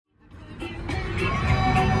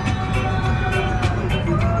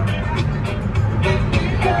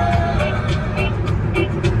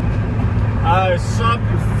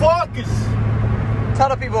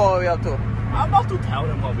people what we're up to. I'm about to tell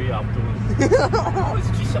them what we're up to. I was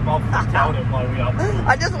just about to tell them what we're up to.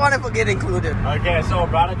 I just wanted to get included. Okay, so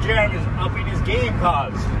Bradda Jerrrrrm is upping his game,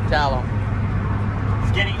 cuz. Tell him.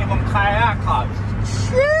 He's getting him on kayak, cuz.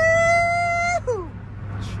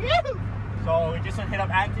 So we just hit up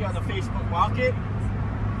Auntie on the Facebook Market.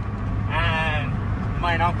 And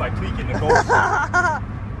mine out by tweaking the ghost.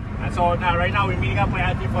 And so now, right now, we're meeting up with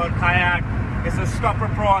Auntie for a kayak. It's a Scupper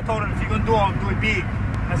Pro. I told him if you're gonna do it, I'll do it big.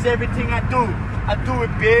 That's everything I do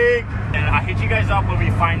it big. And I hit you guys up when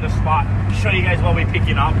we find the spot. Show you guys what we're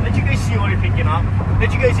picking up. Let you guys see what we're picking up.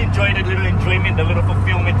 Let you guys enjoy the little enjoyment, the little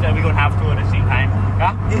fulfillment that we're gonna have to at the same time.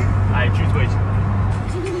 Yeah? Alright, choose ways.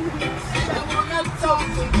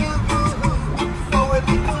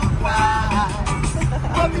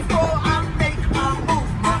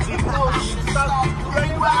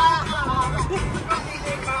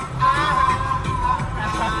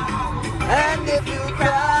 And if you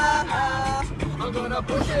cry, I'm gonna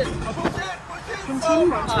push it. Push it. You sing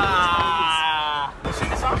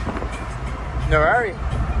this song? no hurry.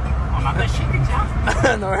 I'm not that shit,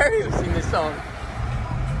 yeah. No hurry, we sing this song.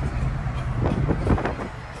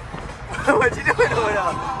 What you doing over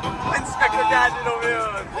there? Inspector Gadget over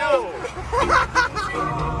here. Yo.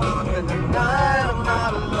 In the night, I'm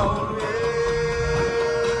not alone.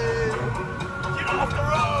 Get off the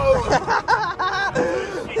road.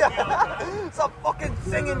 Yeah. Stop fucking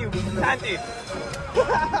singing, you panty.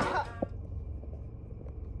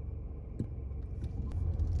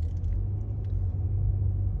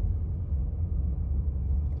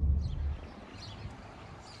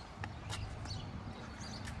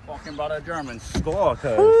 Fucking Bradda Jerrrrm score,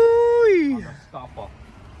 cuz. Stopper.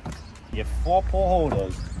 You get 4 pole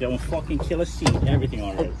holders. They will fucking kill a seat, everything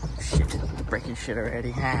already. Shit, breaking shit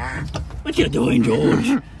already. What you doing,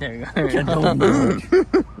 George? There you go. What you doing, George?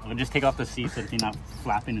 We'll just take off the seat so that you're not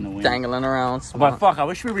flapping in the wind. Dangling around. But fuck, I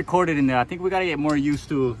wish we recorded in there. I think we gotta get more used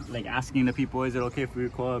to like asking the people, is it okay if we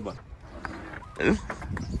record? But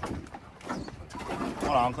hold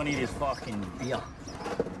on, I'm gonna need this fucking beer.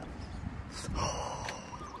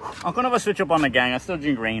 I'm gonna have a switch up on the gang. I still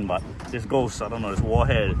drink rain, but this ghost, I don't know, this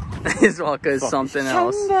warhead. This walker is something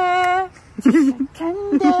else.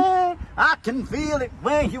 Tender, I can feel it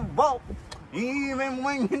when you walk, even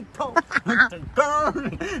when you talk.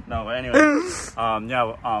 No, but anyway, I'm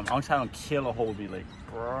trying to kill a Hobie, like,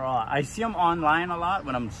 bro. I see them online a lot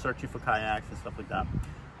when I'm searching for kayaks and stuff like that.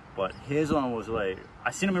 But his one was like,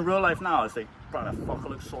 I seen him in real life now. It's like, bro, that fucker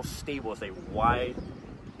looks so stable. It's like, why?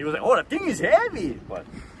 He was like, oh, that thing is heavy. But,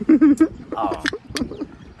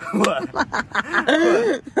 what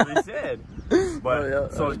they said.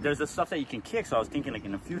 But so there's the stuff that you can kick. So I was thinking, like,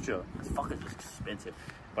 in the future, this fucker's just expensive.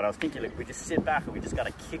 But I was thinking, like, we just sit back and we just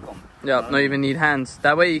gotta kick them. Yeah, not even need hands.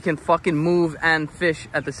 That way you can fucking move and fish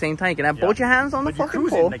at the same time. You can have both your hands on the fucking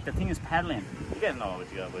pole. Like, the thing is paddling. You guys know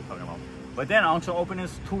what we're talking about. But then I also opened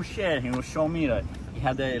his tool shed. He was showing me that he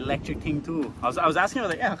had the electric thing too. I was asking him,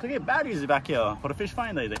 like, yeah, I could get batteries back here for the fish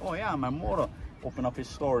finder. He's like, oh yeah, my motor. Open up his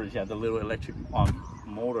storage. He had the little electric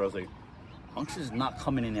motor. I was like, Hunks is not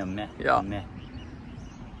coming in there, meh. Yeah. Meh.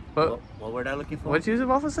 What word I looking for? What you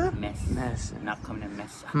supposed to say? Mess. Mess. Not coming in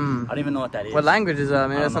mess. I don't even know what that is. What language is that? I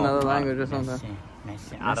mean, that's another language or something.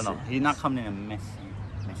 Messy. I don't know. He's not coming in messy.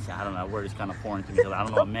 Messy. I don't know. That word is kind of foreign to me. I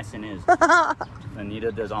don't know what messing is. And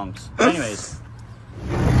neither does Hunks. Anyways.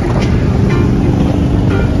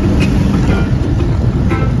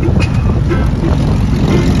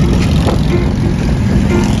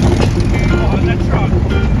 Oh, that truck.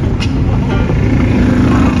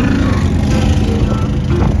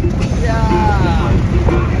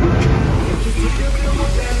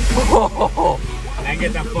 And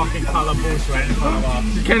get that fucking color boost right in front of us.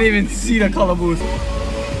 You can't even see the color boost.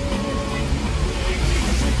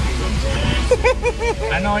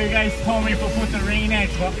 I know you guys told me to put the rain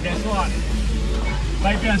X, but guess what?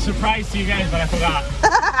 Might be a surprise to you guys, but I forgot.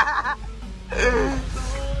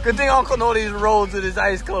 Good thing Uncle know these roads with his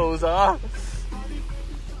eyes closed, huh?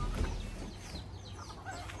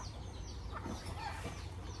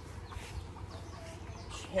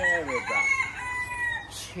 Cherry, bro.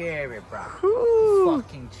 Cherry, bro.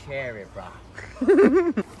 Fucking cherry, bro.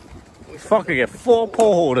 Fucker get 4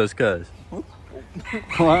 pole holders, cuz.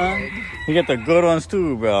 What? You get the good ones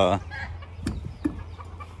too, bro.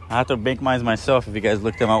 I have to make mine myself if you guys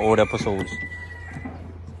looked at my old episodes.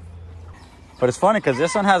 But it's funny because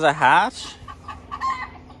this one has a hatch.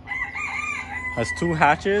 Has 2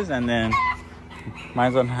 hatches, and then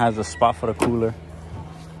mine one has a spot for the cooler.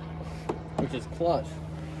 Which is clutch.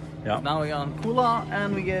 Yeah. Now we got cooler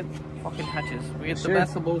and we get fucking hatches. We get the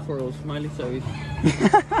best of both worlds. Smiley face.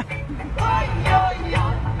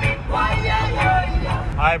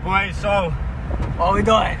 Alright boys, so What we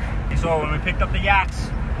doing? So when we picked up the yaks,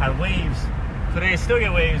 had waves. Today still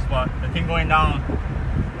get waves, but the thing going down,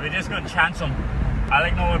 we're just gonna chance them. I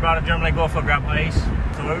like know where Bradda Jerrrrrm like go for grab ice.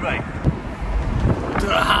 So we're going to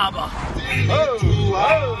the harbor.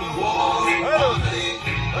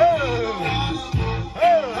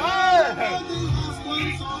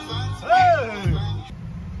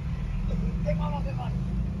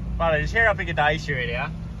 Bradda, just hurry up and get the ice here already,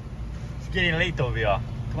 yeah? It's getting late over here.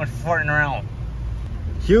 Too much farting around.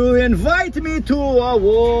 You invite me to a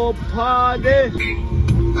war party.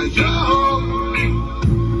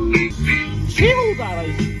 Chill, Bradda.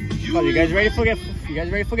 Oh, you guys ready for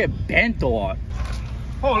get bent or what?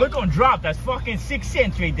 Oh, look on drop. That's fucking 6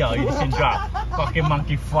 cents right there. You just didn't drop. Fucking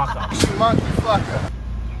monkey fucker. Monkey fucker.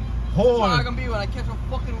 Oh. That's how I can be when I catch a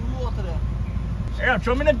fucking water there. Yeah,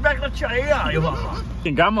 throw me in the back of the chair. Yeah, you fucker.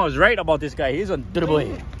 Grandma was right about this guy. He's a dirty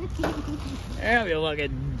boy. Yeah, you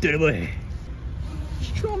fucking dirty boy.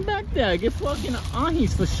 Throw him back there. Get fucking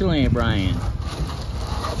ahies for slaying, Brian.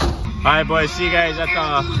 Alright, boys. See you guys at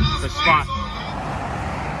the spot.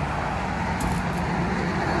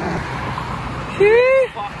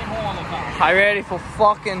 Are you ready for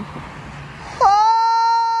fucking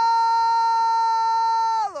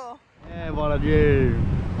Yeah, Bradda Jerrrrrm.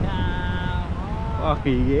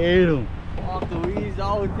 Fucking get him. Fuck the weeds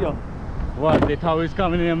out with you. What? They thought we was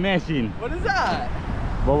coming in a machine. What is that?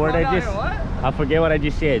 But what I just... What? I forget what I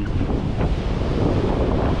just said.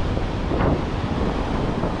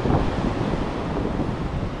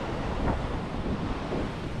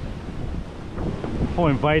 Oh,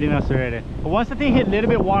 inviting us already. But once the thing hit a little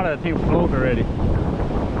bit water, the thing float already.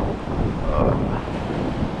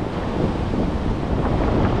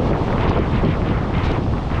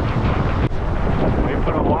 Wait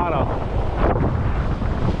for the water.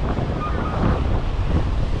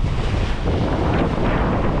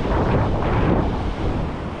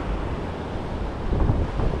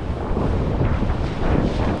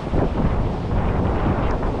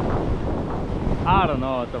 I don't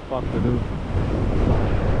know what the fuck to do.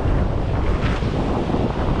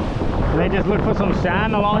 They just look for some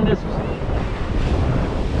sand along this.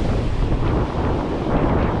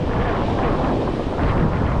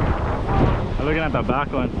 I'm looking at the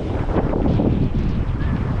back one.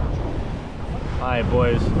 Alright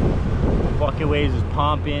boys, fucking waves is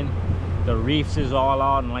pumping, the reefs is all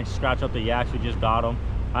out, and like scratch up the yaks. We just got them.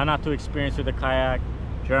 I'm not too experienced with the kayak.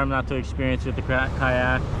 Jerrrrrm not too experienced with the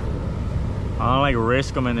kayak. I don't like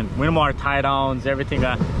risk them, and then win more tie downs, everything.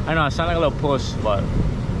 I know I sound like a little puss, but.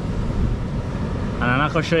 And I'm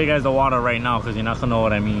not gonna show you guys the water right now because you're not gonna know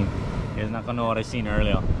what I mean. You're not gonna know what I seen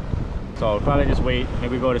earlier. So we'll probably just wait.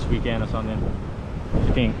 Maybe go this weekend or something. What do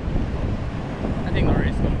you think? I think we're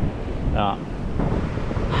risking. Yeah.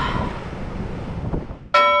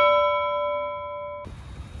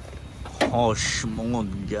 Oh,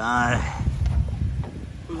 smooth guy.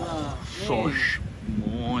 So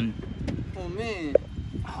smooth. Oh man.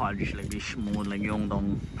 Oh, I just like be smooth like young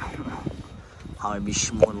dong. How I be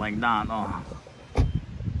smooth like that, oh.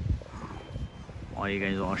 Oh, you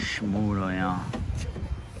guys are smooth, oh yeah.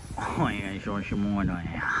 Oh, you guys are smooth, oh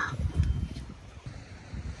yeah.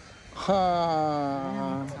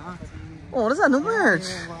 Oh, what is that new merch?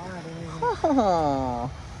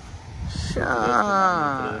 Oh, shit.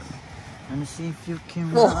 Let me see if you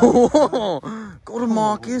can. Whoa, go to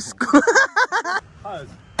Marcus.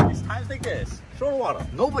 It's times like this. Show the water.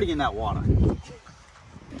 Nobody in that water.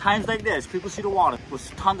 Times like this, people see the water. It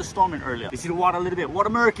was thunderstorming earlier. They see the water a little bit. Water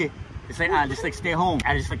murky. It's like, just like stay home.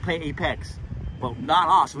 I just like play Apex. But not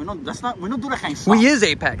us. We don't do that kind of stuff. We is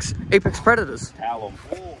Apex. Apex Predators. Tell them.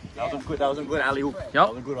 Oh, that was a good alley-oop. Yep. That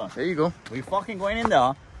was a good one. There you go. We fucking going in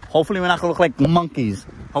there. Hopefully we're not gonna look like monkeys.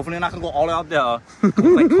 Hopefully we're not gonna go all the way out there look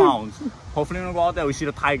like clowns. Hopefully we're gonna go out there, we see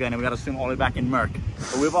the tiger, and then we gotta swim all the way back in murk.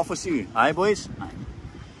 But we're about to see you. Alright boys? Alright.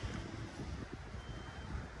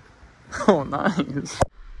 Oh, nice.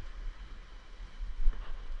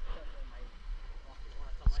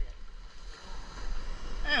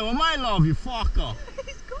 Hey, well, my love, you fucker.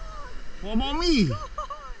 He's gone. What about me? He's gone.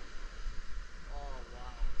 Oh,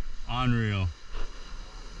 wow. Unreal.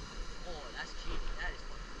 Oh, that's cheap. That is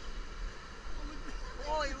fucking cheap.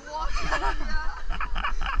 Oh, he walked out.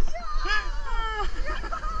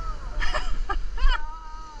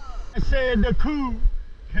 I said the coup.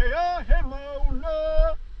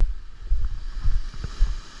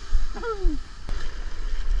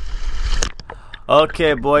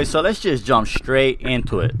 Okay boys, so let's just jump straight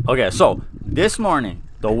into it. Okay, so this morning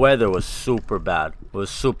the weather was super bad. It was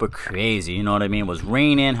super crazy, you know what I mean? It was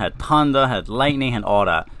raining, had thunder, had lightning, and all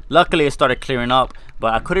that. Luckily, it started clearing up,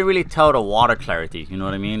 but I couldn't really tell the water clarity, you know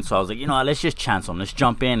what I mean? So I was like, you know what, let's just chance them. Let's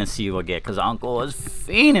jump in and see what we get, because Uncle was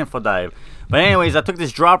fiending for dive. But anyways, I took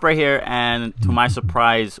this drop right here, and to my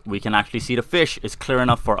surprise, we can actually see the fish. It's clear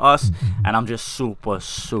enough for us, and I'm just super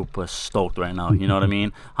stoked right now, you know what I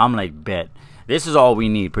mean? I'm like, bet. This is all we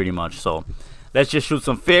need pretty much, so let's just shoot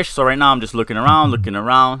some fish. So right now I'm just looking around,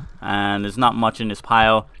 and there's not much in this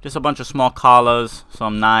pile. Just a bunch of small collars,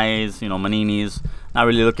 some knives, you know, maninis. Not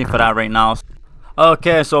really looking for that right now.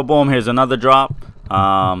 Okay, so boom, here's another drop.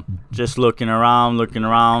 Just looking around,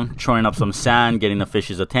 throwing up some sand, getting the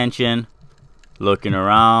fish's attention. Looking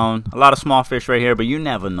around. A lot of small fish right here, but you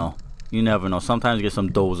never know. You never know. Sometimes you get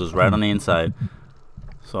some dozers right on the inside.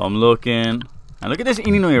 So I'm looking. And look at this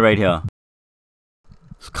Inui right here.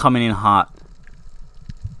 It's coming in hot.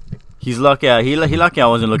 He's lucky. He lucky I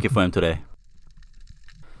wasn't looking for him today.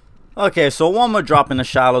 Okay, so one more drop in the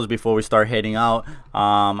shallows before we start heading out.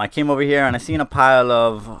 I came over here and I seen a pile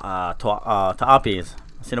of ta'apis.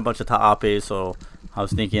 I seen a bunch of ta'apis, so I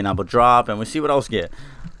was thinking I would drop and we'll see what else get.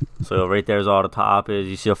 So right there's all the ta'apis.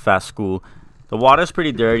 You see a fat school. The water's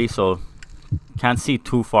pretty dirty, so can't see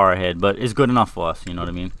too far ahead, but it's good enough for us, you know what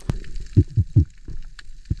I mean?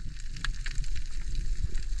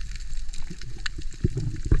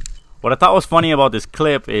 What I thought was funny about this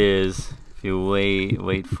clip is, if you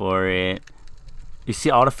wait for it, you see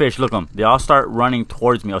all the fish, look them, they all start running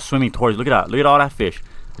towards me or swimming towards. Look at that, look at all that fish.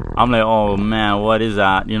 I'm like, oh man, what is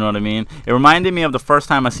that? You know what I mean? It reminded me of the first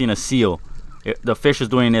time I seen a seal. The fish is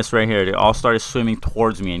doing this right here. They all started swimming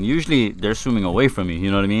towards me, and usually they're swimming away from me, you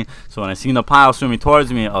know what I mean? So when I seen the pile swimming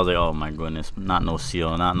towards me, I was like, oh my goodness, not no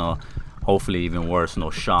seal, not no, hopefully even worse, no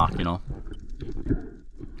shark, you know?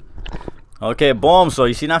 Okay, boom, so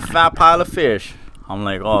you see that fat pile of fish? I'm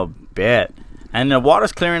like, oh, bet. And the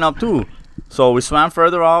water's clearing up too. So we swam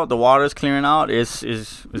further out, the water's clearing out. It's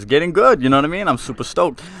getting good, you know what I mean? I'm super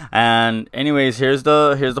stoked. And anyways, here's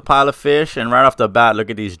the pile of fish, and right off the bat,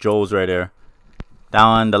 look at these joes right there. That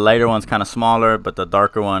one, the lighter one's kind of smaller, but the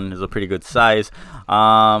darker one is a pretty good size.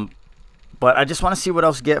 But I just want to see what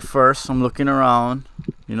else get first. I'm looking around.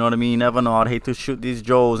 You know what I mean? You never know. I'd hate to shoot these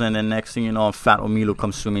joes, and then next thing you know, a fat omilu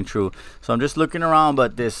comes swimming through. So I'm just looking around,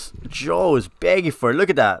 but this joe is begging for it. Look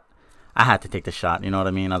at that. I had to take the shot. You know what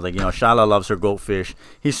I mean? I was like, you know, Shala loves her goatfish.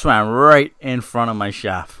 He swam right in front of my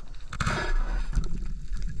shaft.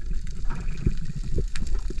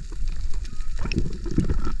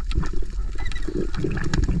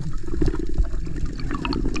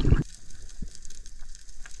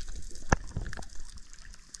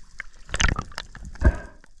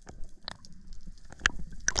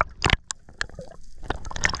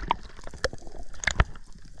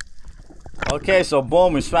 Okay, so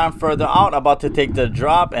boom, we swam further out, about to take the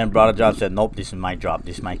drop, and Bradda Jerrrrm said, nope, this is my drop,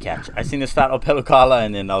 this is my catch. I seen this fat opelukala,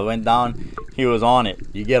 and then I went down, he was on it.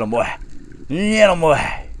 You get him, boy. You get him, boy.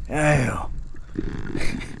 I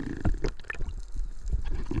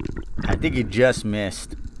think he just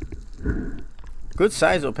missed. Good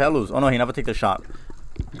size opelus. Oh no, he never took the shot.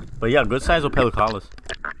 But yeah, good size opelukalas.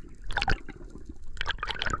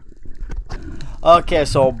 Okay,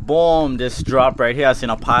 so boom, this drop right here, I seen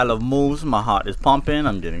a pile of moves. My heart is pumping.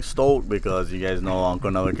 I'm getting stoked because you guys know Uncle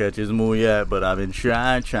never catches moo yet, but I've been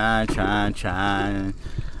trying. So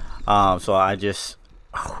I'm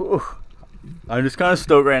just kind of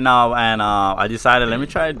stoked right now, and I decided let me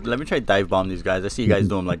try dive bomb these guys. I see you guys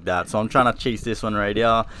do them like that, so I'm trying to chase this one right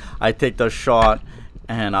here. I take the shot,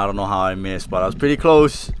 and I don't know how I missed, but I was pretty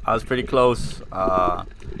close. I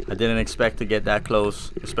didn't expect to get that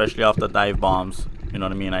close, especially off the dive bombs. You know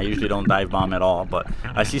what I mean? I usually don't dive bomb at all, but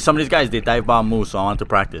I see some of these guys, they dive bomb moves, so I want to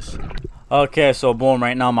practice. Okay, so boom,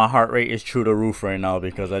 right now my heart rate is through the roof right now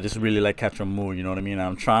because I just really like catching move, you know what I mean?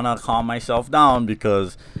 I'm trying to calm myself down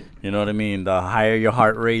because, you know what I mean, the higher your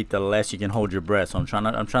heart rate, the less you can hold your breath. So I'm trying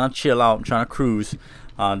to chill out, I'm trying to cruise.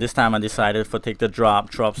 This time I decided to take the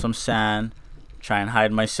drop some sand, try and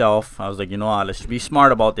hide myself. I was like, you know what, let's be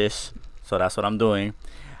smart about this. So that's what I'm doing.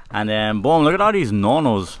 And then boom, look at all these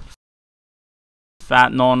nonos.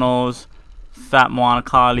 Fat nonos, fat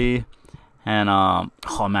moanakali. And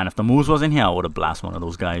oh man, if the moose wasn't here, I would have blasted one of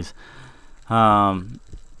those guys.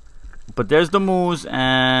 But there's the moose,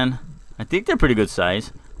 and I think they're pretty good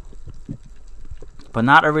size, but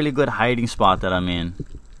not a really good hiding spot that I'm in.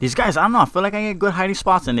 These guys, I don't know, I feel like I get good hiding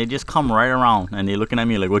spots and they just come right around and they're looking at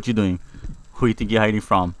me like, what you doing? Who you think you're hiding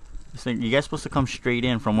from? It's like, you guys supposed to come straight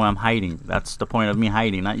in from where I'm hiding. That's the point of me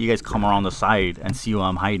hiding, not you guys come around the side and see where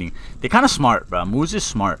I'm hiding. They're kind of smart, bro. Moose is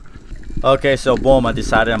smart. Okay, so boom, I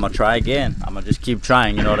decided I'm gonna try again. I'm gonna just keep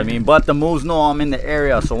trying, you know what I mean? But the moose know I'm in the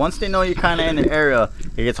area, so once they know you're kind of in the area,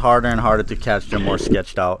 it gets harder and harder to catch them, more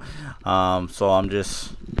sketched out. So I'm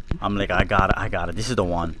like, I got it. This is the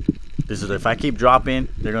one. This is, if I keep dropping,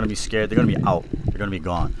 they're gonna be scared. They're gonna be out. They're gonna be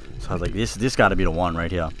gone. So I was like, this gotta be the one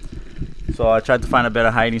right here. So I tried to find a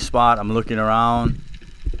better hiding spot. I'm looking around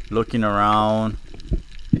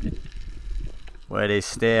where they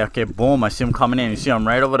stay. Okay, boom, I see them coming in. You see them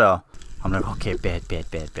right over there. I'm like, okay, bad.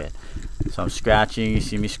 So I'm scratching. You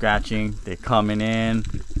see me scratching. They're coming in.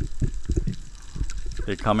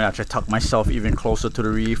 I try to tuck myself even closer to the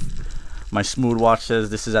reef. My smooth watch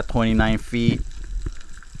says this is at 29 feet.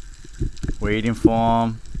 Waiting for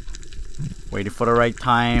them. Waiting for the right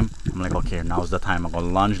time. I'm like, okay, now's the time. I'm gonna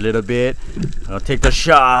lunge a little bit. I'm gonna take the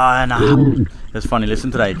shot. It's funny,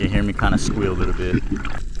 listen to that. You can hear me kind of squeal a little bit.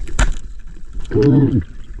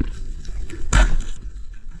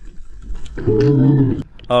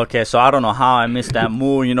 Okay, so I don't know how I missed that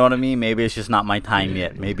move, you know what I mean? Maybe it's just not my time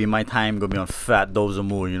yet. Maybe my time gonna be on fat dose of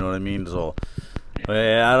move, you know what I mean? So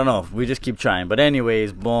I don't know, we just keep trying. But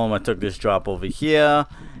anyways, boom, I took this drop over here,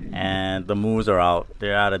 and the moves are out.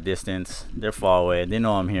 They're out of distance, they're far away, they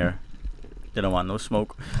know I'm here. They don't want no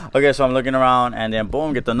smoke. Okay, so I'm looking around, and then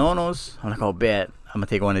boom, get the no-nos. I'm like, oh, bet I'm gonna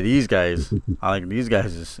take one of these guys. I like these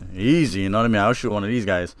guys, is easy, you know what I mean? I'll shoot one of these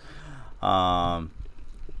guys.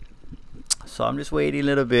 So I'm just waiting a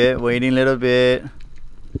little bit,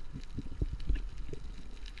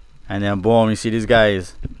 and then boom, you see these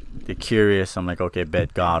guys, they're curious. I'm like, okay,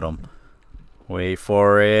 bet, got them. Wait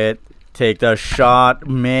for it, take the shot,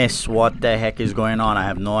 miss. What the heck is going on? I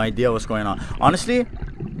have no idea what's going on. Honestly,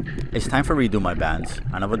 it's time for redo my bands.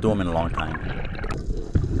 I never do them in a long time.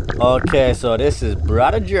 Okay, so this is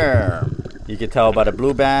Bradda Jerrrrrm. You can tell by the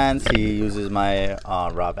blue bands, he uses my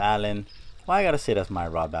Rob Allen. Why I gotta say that's my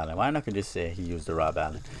Rob Allen? Why not just say he used the Rob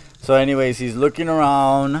Allen? So anyways, he's looking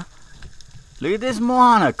around. Look at this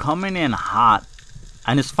Moana coming in hot.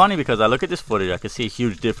 And it's funny because I look at this footage, I can see a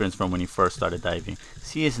huge difference from when he first started diving.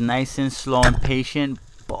 See, it's nice and slow and patient.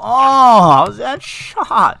 Oh, how's that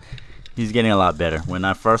shot? He's getting a lot better. When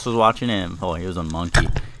I first was watching him, oh, he was a monkey.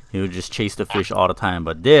 He would just chase the fish all the time.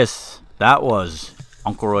 But that was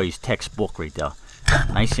Uncle Roy's textbook right there.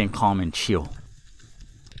 Nice and calm and chill.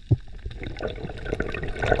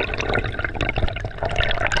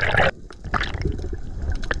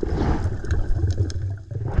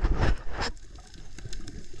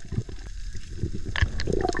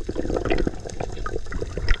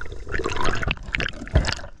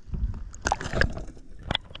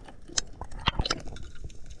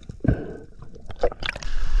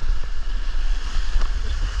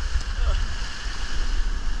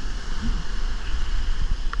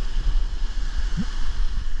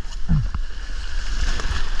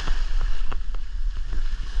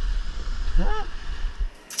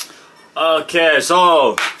 Okay,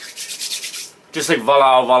 so just like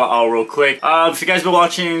voila out real quick. If you guys been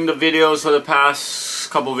watching the videos for the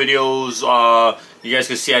past couple videos, you guys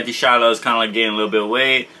can see Auntie Shala is kind of like gaining a little bit of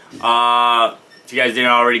weight. If you guys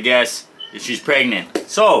didn't already guess, she's pregnant.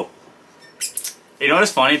 So you know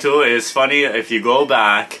what's funny too? It's funny if you go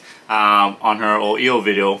back on her old EO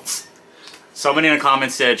video. Somebody in the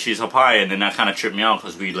comments said she's papaya, and then that kind of tripped me out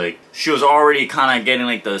because she was already kind of getting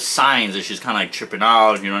like the signs that she's kind of like tripping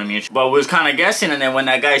out, you know what I mean? But we was kind of guessing, and then when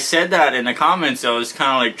that guy said that in the comments, I was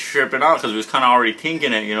kind of like tripping out because we was kind of already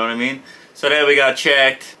thinking it, you know what I mean? So then we got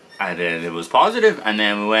checked, and then it was positive, and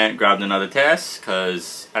then we went, grabbed another test, and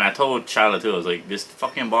I told Shala too, I was like, this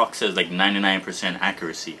fucking box says like 99%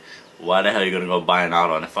 accuracy. Why the hell are you gonna go buy an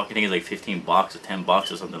out on? I fucking think it's like 15 bucks or 10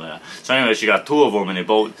 bucks or something like that. So anyway, she got 2 of them, and they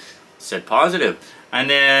both said positive. And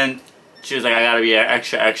then she was like, I gotta be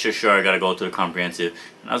extra sure, I gotta go to the comprehensive.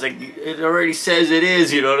 And I was like, it already says it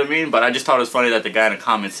is, you know what I mean? But I just thought it was funny that the guy in the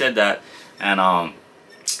comments said that, and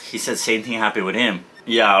he said same thing happened with him.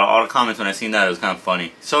 Yeah, all the comments when I seen that, it was kind of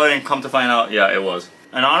funny. So then come to find out, yeah, it was.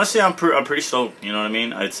 And honestly, I'm pretty stoked, you know what I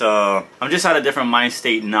mean? It's I'm just at a different mind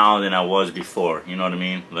state now than I was before, you know what I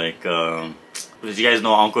mean? Like, because you guys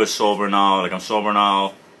know Uncle is sober now, like I'm sober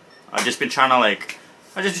now. I've just been trying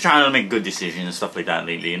to make good decisions and stuff like that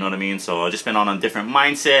lately, you know what I mean? So I've just been on a different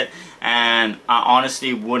mindset, and I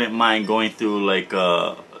honestly wouldn't mind going through like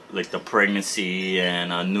the pregnancy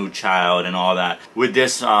and a new child and all that with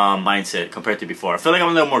this mindset compared to before. I feel like I'm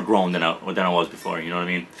a little more grown than I was before, you know what I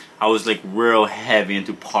mean? I was like real heavy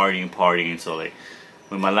into partying, so like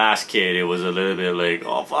with my last kid it was a little bit like,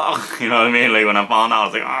 oh fuck, you know what I mean? Like when I found out, I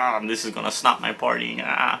was like, this is gonna stop my partying.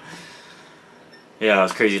 Yeah, it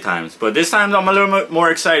was crazy times. But this time I'm a little bit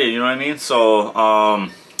more excited, you know what I mean? So,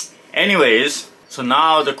 anyways, So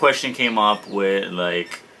now the question came up with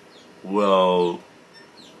like, well,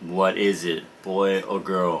 what is it, boy or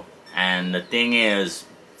girl? And the thing is,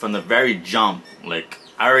 from the very jump, like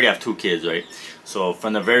I already have 2 kids, right? So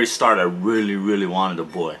from the very start, I really wanted a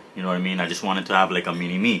boy. You know what I mean? I just wanted to have like a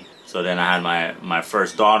mini me. So then I had my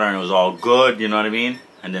first daughter, and it was all good. You know what I mean?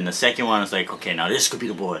 And then the second one was like, okay, now this could be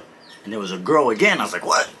the boy. And there was a girl again. I was like,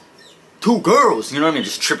 what? 2 girls? You know what I mean?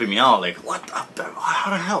 Just tripping me out. Like, what? How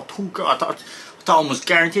the hell? 2 girls? I thought almost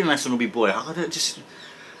guaranteed the next one would be boy. How could it just?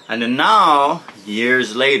 And then now,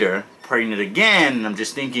 years later, pregnant again, and I'm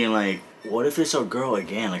just thinking like, what if it's a girl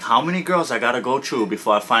again? Like, how many girls I gotta go through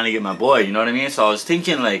before I finally get my boy? You know what I mean? So I was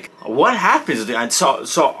thinking like, what happens? And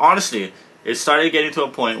so honestly, it started getting to a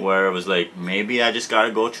point where it was like, maybe I just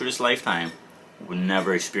gotta go through this lifetime with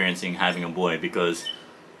never experiencing having a boy. Because,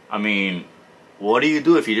 I mean, what do you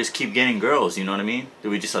do if you just keep getting girls? You know what I mean? Do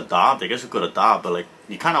we just adopt? I guess we could adopt, but like,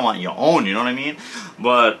 you kind of want your own, you know what I mean?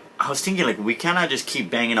 But I was thinking like, we cannot just keep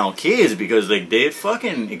banging out kids because like, they're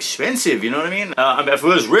fucking expensive, you know what I mean? I mean, if it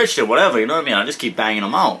was rich or whatever, you know what I mean? I'll just keep banging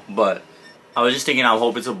them out. But I was just thinking, I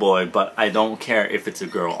hope it's a boy, but I don't care if it's a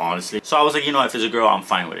girl, honestly. So I was like, you know, if it's a girl, I'm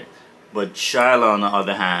fine with it. But Shyla, on the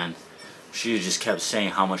other hand, she just kept saying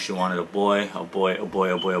how much she wanted a boy, a boy, a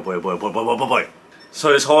boy, a boy, a boy, a boy, a boy, a boy, a boy, a boy.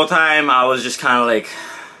 So this whole time, I was just kind of like,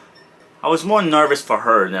 I was more nervous for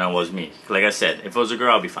her than I was me. Like I said, if it was a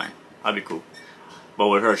girl, I'd be fine. I'd be cool. But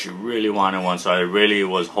with her, she really wanted one, so I really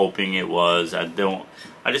was hoping it was. I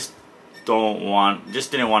just didn't want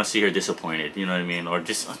to see her disappointed. You know what I mean? Or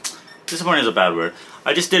just disappointed is a bad word.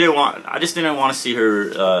 I just didn't want to see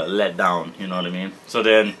her let down. You know what I mean? So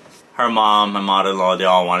then, her mom, my mother-in-law, they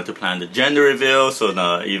all wanted to plan the gender reveal. So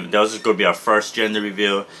that was just going to be our first gender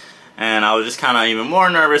reveal. And I was just kind of even more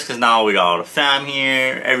nervous because now we got all the fam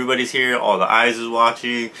here, everybody's here, all the eyes is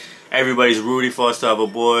watching, everybody's rooting for us to have a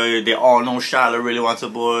boy. They all know Shyla really wants a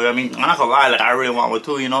boy. I mean, I'm not gonna lie, like I really want one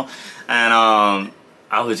too, you know. And I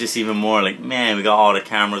was just even more like, man, we got all the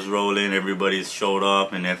cameras rolling, everybody's showed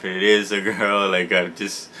up, and if it is a girl, like I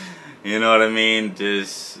just, you know what I mean?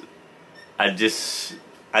 I just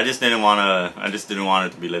didn't want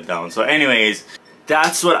it to be let down. So anyways,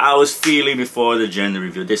 that's what I was feeling before the gender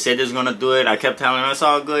reveal. They said they was gonna do it. I kept telling them it's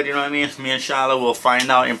all good, you know what I mean? Me and Shyla will find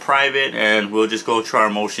out in private and we'll just go through our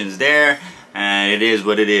emotions there. And it is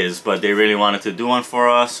what it is. But they really wanted to do one for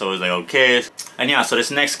us, so it was like, okay. And yeah, so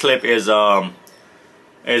this next clip is the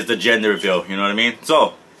gender reveal, you know what I mean?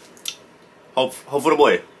 So, hope for the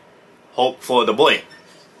boy. Hope for the boy.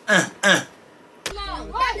 I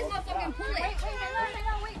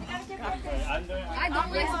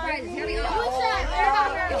don't like surprises. Here we go.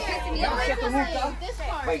 You're pissing me off. This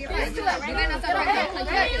part. Wait, let's do it. You're gonna not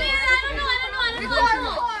surprise me. I don't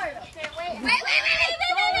know.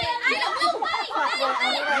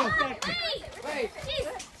 Wait.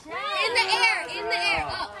 In the air.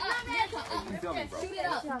 Up. Shoot it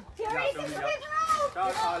up.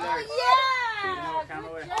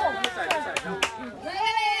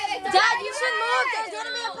 Dad, you should move. There's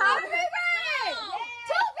gonna be a power.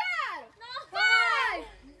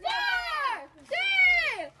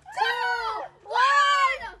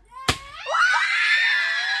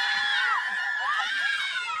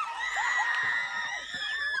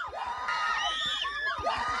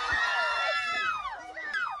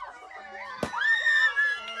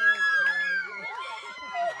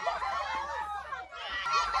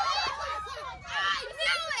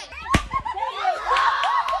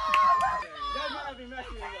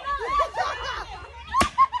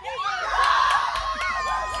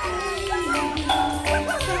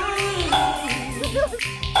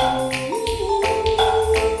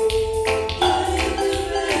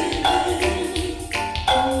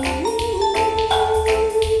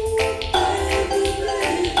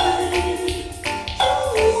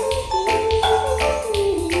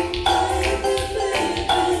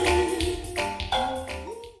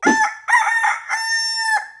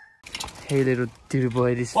 Hey little dude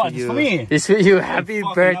boy, this What, for you. for me? This for you. Happy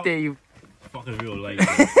birthday, you. Fucking real life.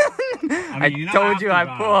 I told you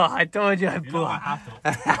I'm poor. I told you I'm poor. I have to.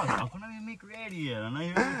 I'm gonna make ready yet. I'm not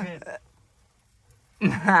even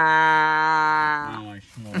Nah. oh,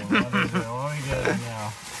 small. What is it? What we got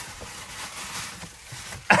now?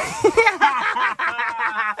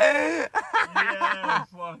 Yeah,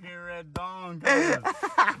 fucking red dong.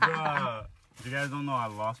 Bruh. You guys don't know I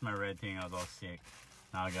lost my red thing. I was all sick.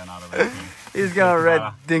 Now I got another red thing. He's got a red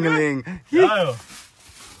ding-a-ling. Yo.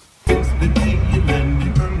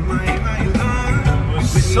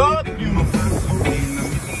 So beautiful.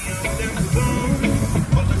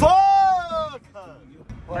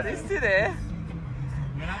 What is today?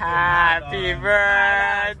 Happy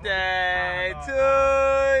birthday to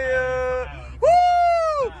you.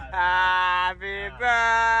 Woo! Happy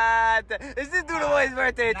birthday. Is this dude boy's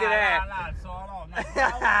birthday today?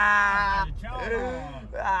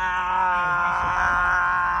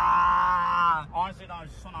 Honestly, no,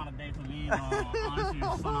 it's just another day for me. Honestly, it's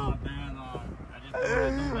just another day. I just do what I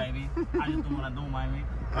do, baby. I just do what I do, baby.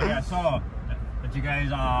 Okay, so let you guys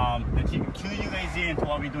cue you guys in to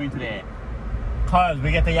what we're doing today. Cause we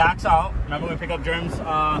get the yaks out. Remember we pick up Jerrrrrm's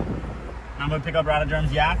Bradda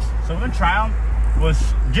Jerrrrrm's yaks. So we're gonna try them.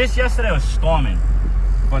 Just yesterday it was storming,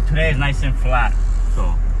 but today is nice and flat.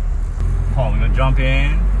 So, we're gonna jump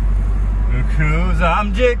in. We'll cruise.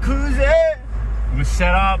 I'm just cruising. We'll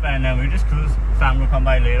set up and then we just cruise. Family will come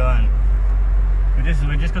by later and we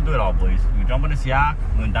just gonna do it all, boys. We jump on this yak.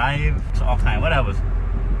 We're gonna dive. It's all kind. Whatever.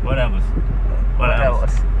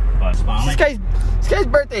 This guy's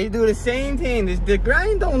birthday, he do the same thing. The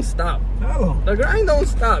grind don't stop. No. The grind don't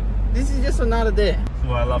stop. This is just another day. That's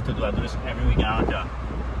what I love to do. I do this every weekend. I don't care.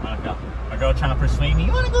 My girl trying to persuade me.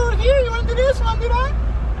 You wanna go over here? You wanna do this? You wanna do that?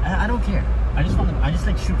 I don't care. I just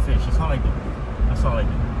like shoot fish. That's all I do.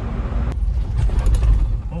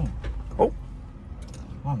 Oh,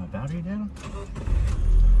 my battery down?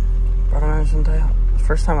 Brought him some die out.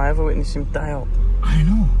 First time I ever witnessed him die out. I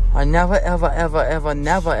know. I never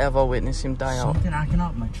ever witnessed him die out. Something acting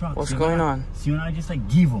up in my truck. What's going on? See, when I just like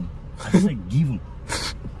give him.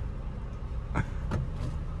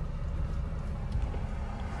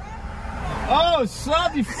 Oh,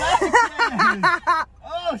 sub, you fucking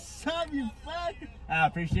Oh, sub, you fucking. I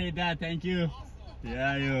appreciate that. Thank you.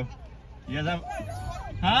 Yeah, you guys have.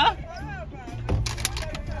 Huh?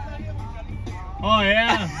 Oh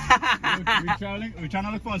yeah. We're trying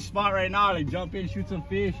to look for a spot right now. Like jump in, shoot some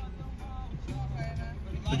fish.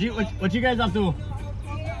 What you guys up to?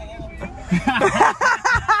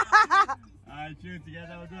 Alright, shoot. You guys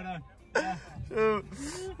have a good one. Yeah. Shoot.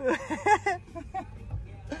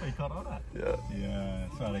 Oh, you caught all that? Yeah. Yeah.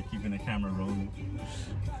 So like keeping the camera rolling.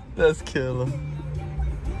 That's killer. Okay,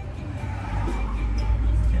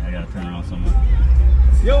 I gotta turn around somewhere.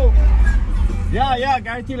 Yo. Yeah,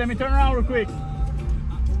 Garrity, let me turn around real quick.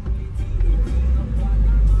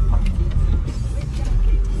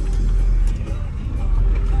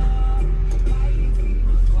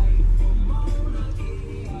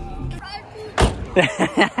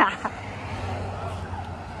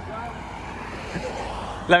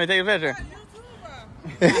 Let me take a picture.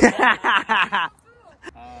 Oh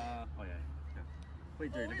yeah.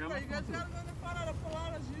 Wait, Jerry, look at my phone too.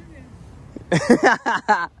 That's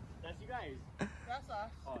you guys. That's us.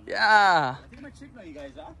 Oh, no. Yeah. I think my chick know you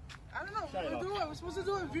guys, huh? I don't know. We're supposed to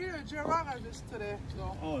do a video at Jerrrrrrm just today.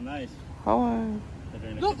 So. Oh, nice. How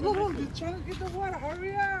Look, they're trying to get the water.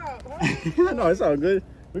 Hurry up. No, it's all good.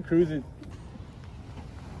 We're cruising.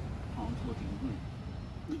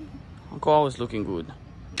 Uncle always looking good.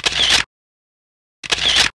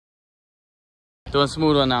 Doing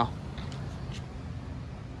smooth one now.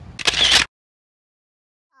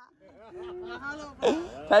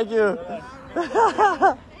 Thank you.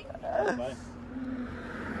 Bye.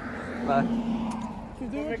 Bye.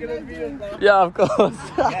 Yeah, of course.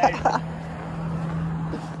 Okay,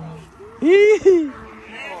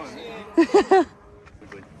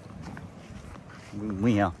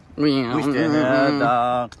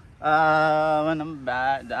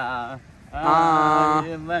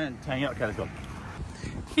 let's go.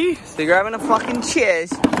 So they're grabbing a fucking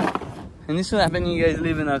chest. And this is what happens when you guys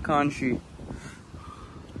live in a country.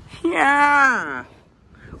 Yeah.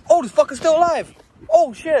 Oh, this fucker's still alive.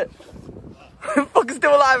 Oh, shit. Fucker's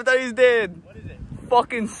still alive. I thought he was dead. What is it?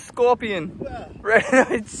 Fucking scorpion. Yeah. Right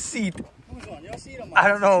in its seat. Who's on? Your seat or mine? I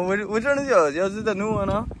don't know. Which one is yours? Yours is the new one,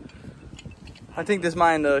 huh? I think this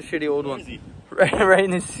mine, the shitty old Where one. is he? Right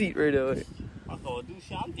in his seat right there. I thought do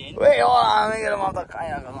something. Wait, hold on. Let me get him off the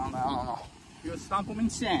kayak. I don't know. You stomp him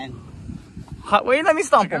in sand. Wait, let me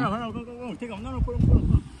stomp him. No, go. Take him. No, put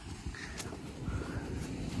him.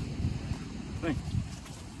 Wait.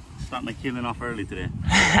 Start my killing off early today.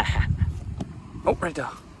 Oh, right there.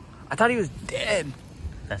 I thought he was dead.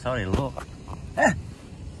 That's how they look.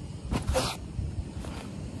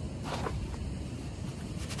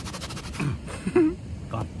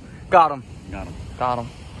 Got him. Got him.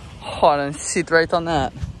 Oh, I didn't sit right on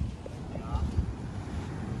that.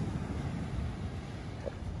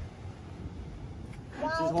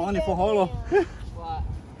 This is horny for hollow. What?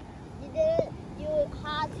 You did it. You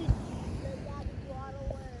had to let that water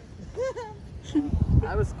work.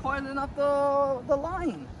 I was coiling up the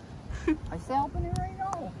line. I say open it right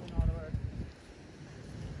now.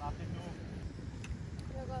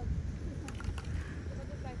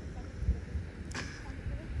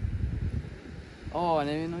 Oh, I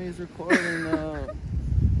didn't even know he was recording though.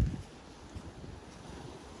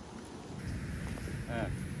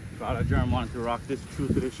 Bradda Jerrrrrm wanted to rock this true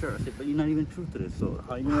to this shirt. I said, but you're not even true to this, so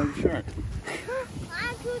how are you gonna wear the shirt?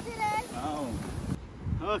 I'm true to this. Oh.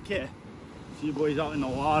 Okay. See you boys out in the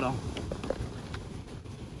water.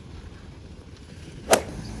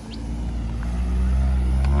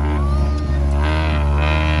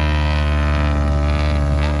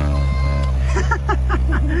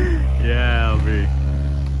 Yeah, Aubrey.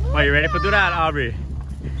 Are you ready for do that, Aubrey?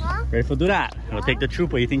 Huh? Ready for do that? I'll take the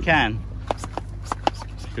trooper. You think can?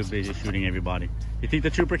 Too busy shooting everybody. You think the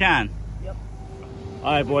trooper can? Yep.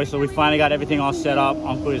 All right, boys. So we finally got everything all set up.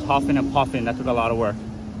 Uncle is huffing and puffing. That took a lot of work,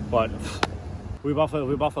 but we're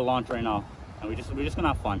about to launch right now, and we're just gonna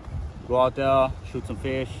have fun. Go out there, shoot some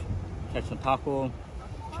fish, catch some taco,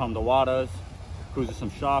 chum the waters, cruise with some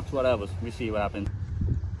sharks, whatever. We see what happens.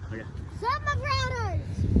 Okay. Summer grounders.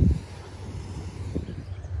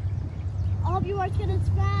 I hope you watch gonna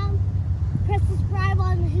spam. Press subscribe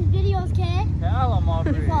on his videos, okay? Tell him,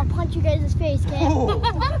 Aubrey. Before I'll punch you guys' face, okay?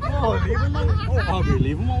 Oh, leave him alone. Oh, Aubrey,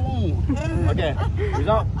 leave him alone. Okay, he's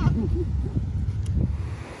up.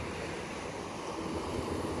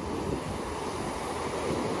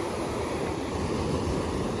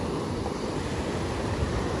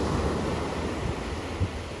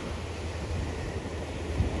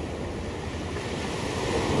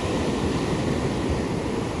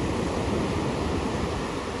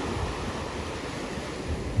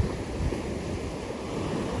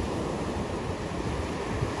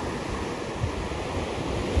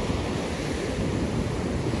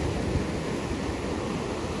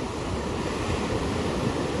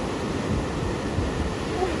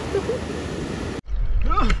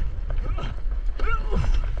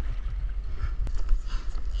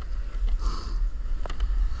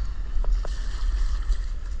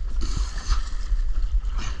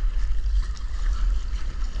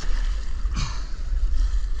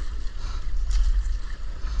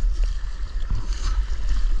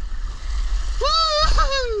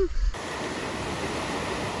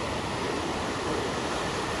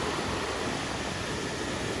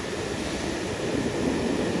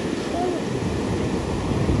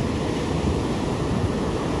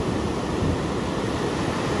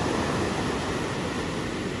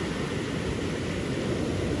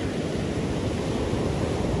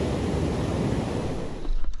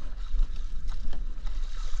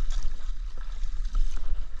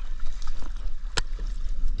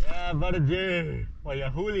 Bradda Jerrrrrm. Well, you're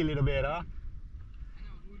hooly a little bit, huh? I know,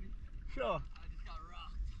 hooly. Sure. I just got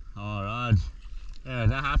rocked. Oh, Raj. Yeah,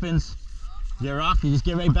 that happens. Get rocked, you just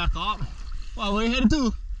get right back up. Well, where you headed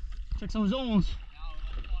to? Check some zones.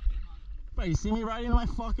 Bro, you see me riding my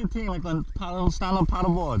fucking thing like on paddle, stand-up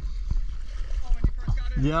paddleboard. Oh, when you first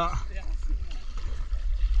got it? Yeah. Yeah.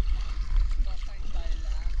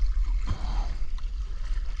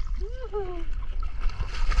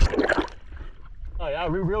 Oh yeah,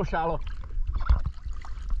 real shallow.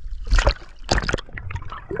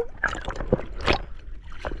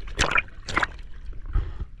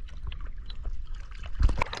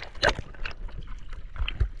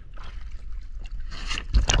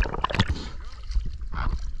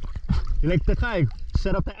 You like the kayak?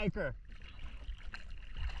 Set up the anchor.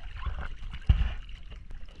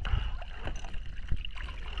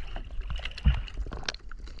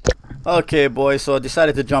 Okay, boys, so I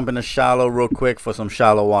decided to jump in the shallow real quick for some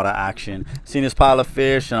shallow water action. Seen this pile of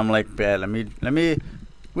fish and I'm like, bet, let me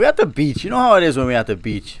we're at the beach. You know how it is when we're at the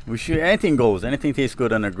beach. We shoot, anything goes, anything tastes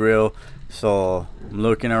good on the grill. So I'm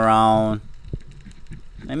looking around.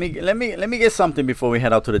 Let me get something before we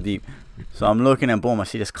head out to the deep. So I'm looking and boom, I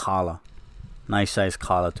see this collar. Nice size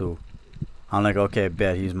collar too. I'm like, okay,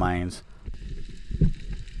 bet he's mine.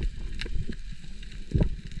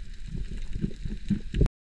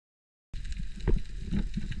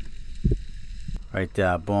 Right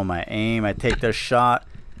there, boom, I aim, I take the shot,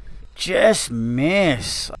 just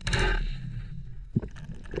miss.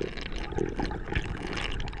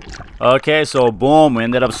 Okay, so boom, we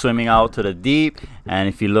ended up swimming out to the deep, and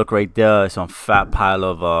if you look right there, some fat pile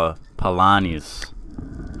of piranhas.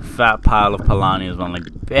 Fat pile of piranhas. I'm like,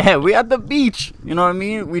 yeah, we at the beach, you know what I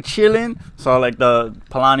mean? We chilling. So like the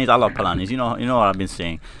piranhas, I love piranhas. You know what I've been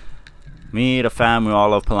saying. Me, the fam, we all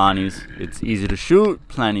love piranhas. It's easy to shoot,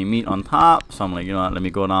 plenty of meat on top. So I'm like, you know what, let me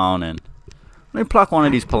go down and let me pluck one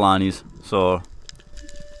of these piranhas. So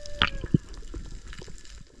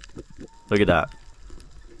look at that.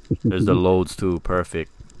 There's the loads too,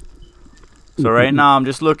 perfect. So right now I'm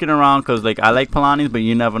just looking around because like I like piranhas, but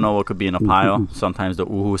you never know what could be in a pile. Sometimes the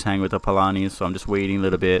uhus hang with the piranhas, so I'm just waiting a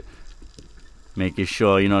little bit. Making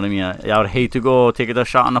sure, you know what I mean? I would hate to go take a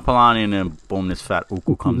shot on the Palani and then boom, this fat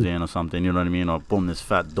uku comes in or something, you know what I mean? Or boom, this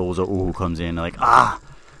fat dozer uku comes in. Like, I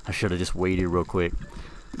should have just waited real quick.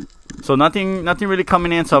 So nothing really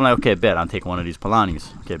coming in. So I'm like, okay, bet. I'll take one of these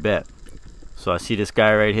Palanis. Okay, bet. So I see this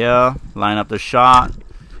guy right here. Line up the shot.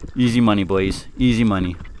 Easy money, boys. Easy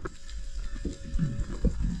money.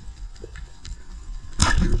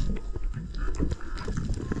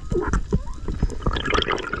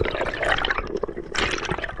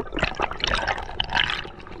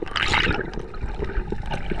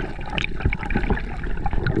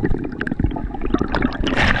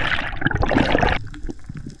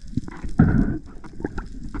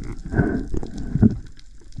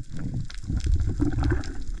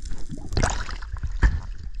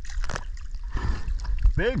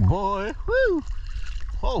 Big boy, woo!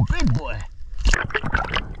 Oh, big boy.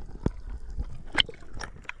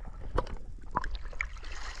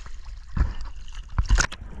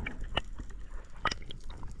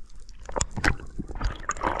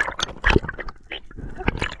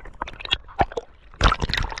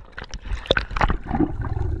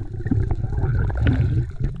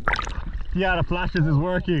 Yeah, the flashes is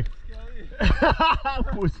working.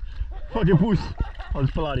 Push. Fucking push. Oh,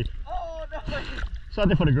 it's Pilates. Oh, no.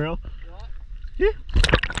 Something for the girl. Yeah.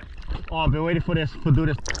 Oh, I've been waiting for this, to do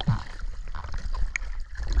this.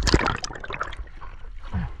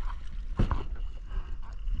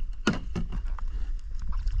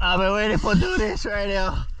 I've been waiting for do this right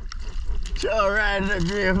now. Chill right in the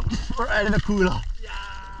grill, right in the cooler. Yeah.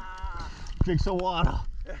 Drink some water.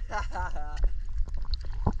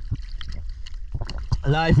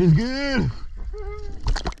 Life is good.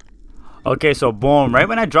 Okay, so boom, right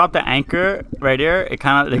when I dropped the anchor right there, it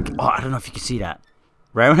kind of like, oh, I don't know if you can see that.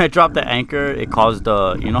 Right when I dropped the anchor, it caused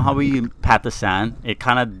the, you know how we pat the sand? It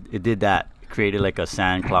did that. It created like a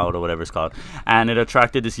sand cloud or whatever it's called. And it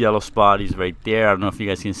attracted this yellow spot. He's right there. I don't know if you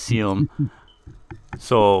guys can see him.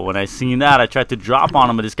 So when I seen that, I tried to drop on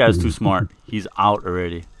him, but this guy's too smart. He's out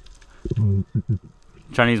already.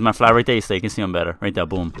 Trying to use my flash right there, so you can see him better. Right there,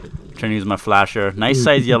 boom. Trying to use my flasher. Nice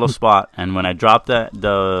size yellow spot. And when I dropped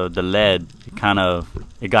the lead,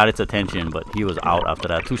 it got its attention, but he was out after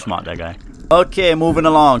that. Too smart, that guy. Okay, moving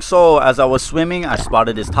along. So as I was swimming, I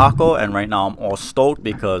spotted this taco, and right now I'm all stoked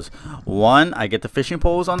because 1, I get the fishing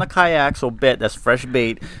poles on the kayak, so bet that's fresh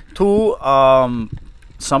bait. 2,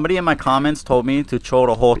 somebody in my comments told me to throw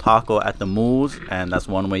the whole taco at the moose, and that's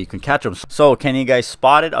one way you can catch them. So can you guys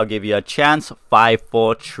spot it? I'll give you a chance. 5,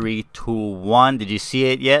 4, 3, 2, 1. Did you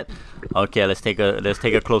see it yet? Okay, let's take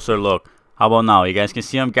a closer look. How about now? You guys can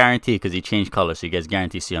see him, guaranteed, because he changed color, so you guys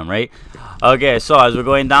guarantee see him, right? Okay, so as we're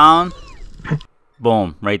going down,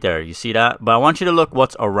 boom, right there. You see that? But I want you to look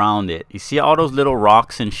what's around it. You see all those little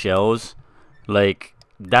rocks and shells? Like,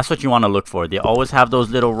 that's what you want to look for. They always have those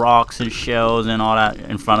little rocks and shells and all that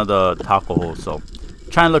in front of the taco hole. So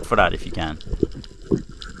try and look for that if you can.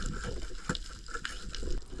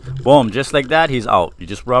 Boom, just like that, he's out. You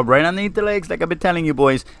just rub right underneath the legs like I've been telling you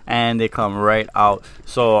boys, and they come right out.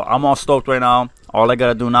 So I'm all stoked right now. All I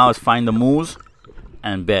gotta do now is find the moose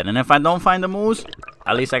and bet. And if I don't find the moose,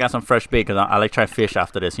 at least I got some fresh bait, because I like try fish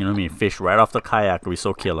after this. You know what I mean? Fish right off the kayak will be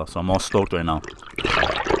so killer. So I'm all stoked right now.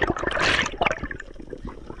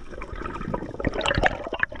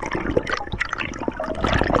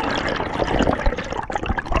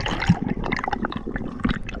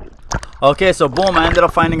 Okay, so boom, I ended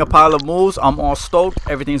up finding a pile of moves. I'm all stoked.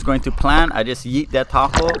 Everything's going to plan. I just yeet that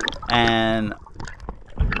taco and...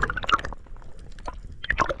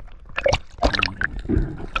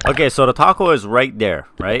 Okay, so the taco is right there,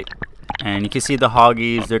 right? And you can see the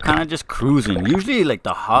hoggies. They're kind of just cruising. Usually, like,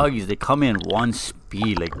 the hoggies, they come in one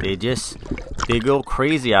speed. Like, they go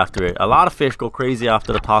crazy after it. A lot of fish go crazy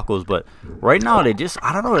after the tacos. But right now, I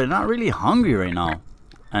don't know, they're not really hungry right now.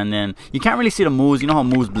 And then you can't really see the moose. You know how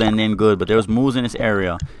moose blend in good, but there's moose in this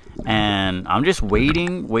area, and I'm just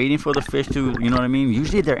waiting for the fish to, you know what I mean?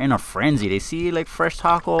 Usually they're in a frenzy. They see like fresh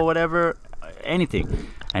taco or whatever, anything,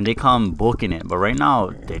 and they come booking it. But right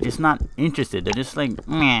now they're just not interested. They're just like,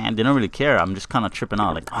 man, they don't really care. I'm just kind of tripping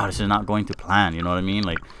out, like, oh, this is not going to plan. You know what I mean?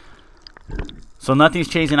 Like, so nothing's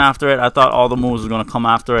chasing after it. I thought all the moves was gonna come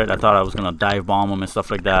after it. I thought I was gonna dive bomb them and stuff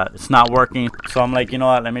like that. It's not working. So I'm like, you know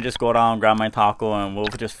what? Let me just go down, grab my taco, and we'll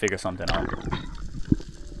just figure something out.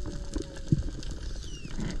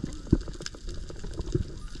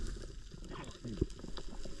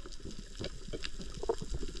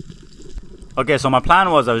 Okay, so my plan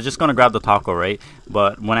was I was just gonna grab the taco, right?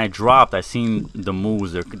 But when I dropped, I seen the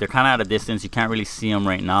moves. They're kind of at a distance. You can't really see them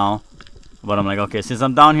right now. But I'm like, okay, since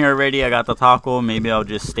I'm down here already, I got the taco, maybe I'll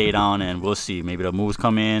just stay down and we'll see. Maybe the moves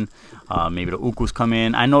come in, maybe the ukus come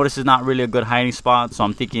in. I know this is not really a good hiding spot, so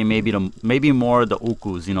I'm thinking maybe more the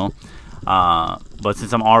ukus, you know. But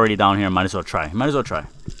since I'm already down here, might as well try.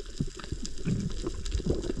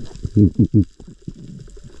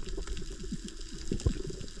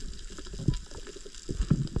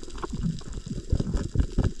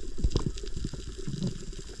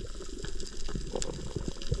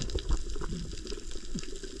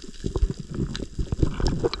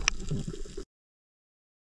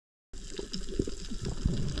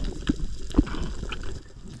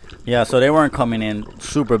 Yeah, so they weren't coming in.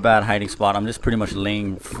 Super bad hiding spot. I'm just pretty much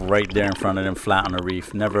laying right there in front of them, flat on the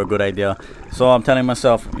reef. Never a good idea. So I'm telling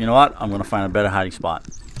myself, you know what? I'm going to find a better hiding spot.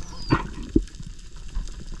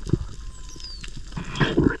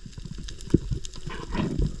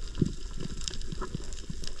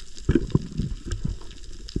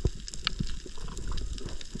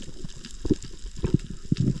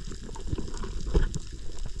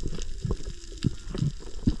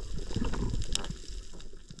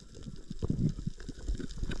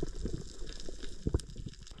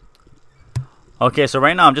 Okay, so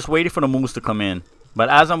right now I'm just waiting for the moves to come in. But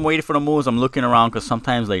as I'm waiting for the moves, I'm looking around because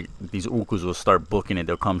sometimes like these ukus will start booking it.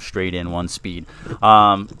 They'll come straight in one speed. So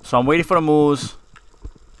I'm waiting for the moves.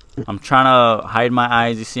 I'm trying to hide my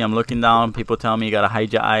eyes. You see, I'm looking down. People tell me you gotta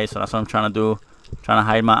hide your eyes, so that's what I'm trying to do. Trying to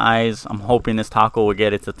hide my eyes. I'm hoping this taco will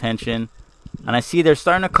get its attention. And I see they're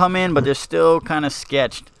starting to come in, but they're still kind of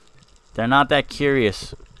sketched. They're not that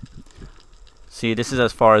curious. See, this is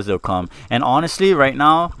as far as they'll come. And honestly, right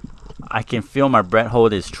now, I can feel my breath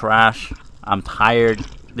hold is trash. I'm tired.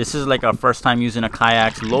 This is like our first time using a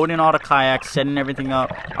kayak, loading all the kayaks, setting everything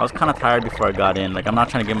up. I was kind of tired before I got in. Like, I'm not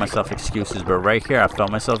trying to give myself excuses, but right here I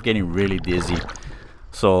felt myself getting really dizzy.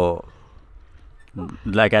 So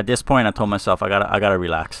like at this point I told myself I gotta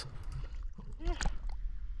relax.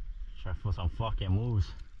 Try for some fucking moves.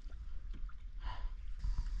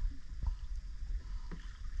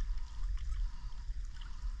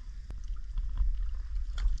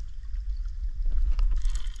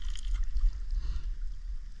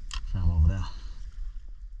 Over there.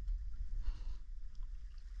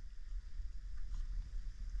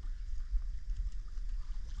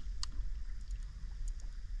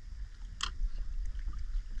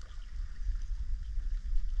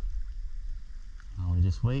 Now we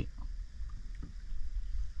just wait.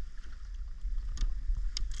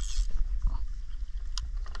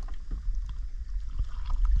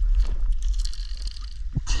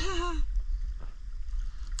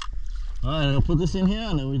 Alright, I'll put this in here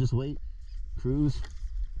and then we just wait. Cruise.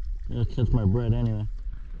 I'll catch my bread anyway.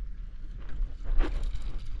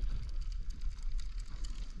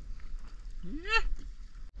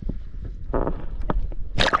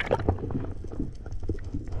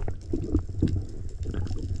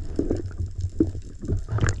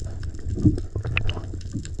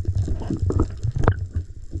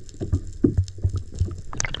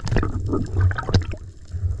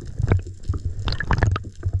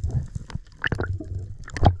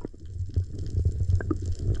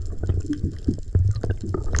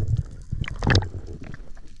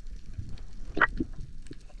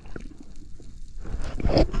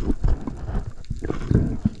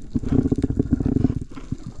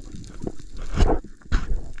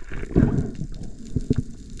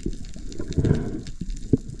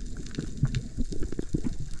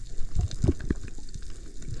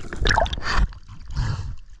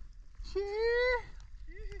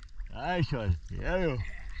 Yeah.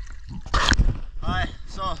 Alright,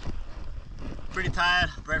 so pretty tired.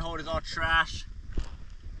 Bread hold is all trash.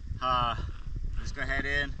 Let's go head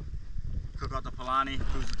in, cook out the palani,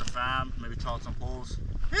 cruise with the fam, maybe try out some poles.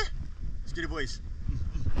 Let's get it, boys.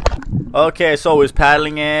 Okay, so we're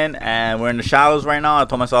paddling in and we're in the shallows right now. I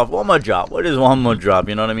told myself, one more drop. What is one more drop?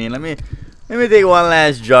 You know what I mean? Let me take one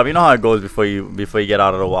last drop. You know how it goes before you get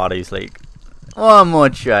out of the water. It's like one more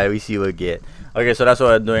try. We see what we get. Okay, so that's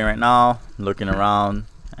what I'm doing right now. Looking around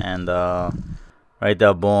and right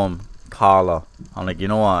there, boom, collar. I'm like, you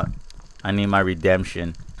know what? I need my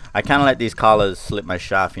redemption. I kind of let these collars slip my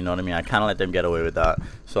shaft, you know what I mean? I kind of let them get away with that.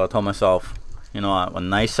 So I told myself, you know what? A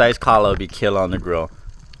nice size collar would be killer on the grill.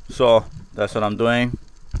 So that's what I'm doing.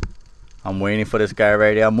 I'm waiting for this guy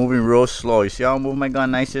right there. I'm moving real slow. You see how I move my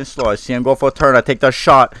gun nice and slow? I see him go for a turn. I take the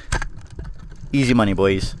shot. Easy money,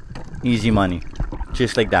 boys. Easy money.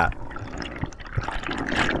 Just like that.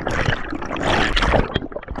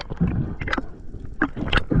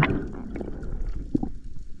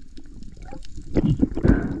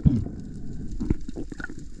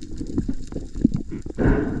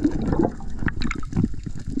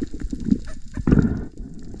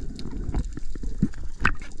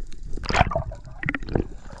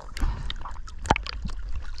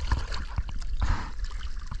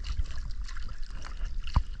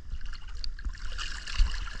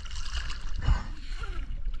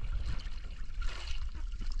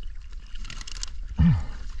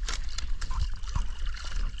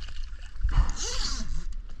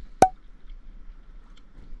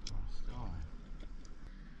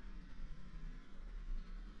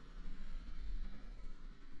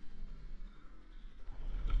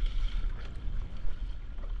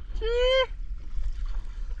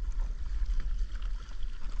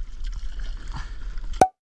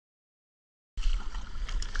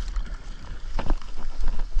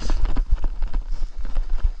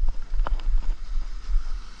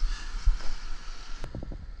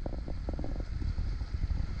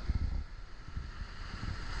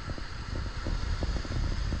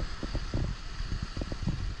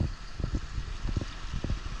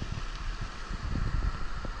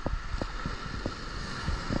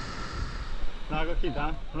 not gonna keep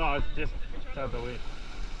down. No, it's just out the way.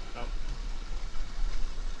 Oh.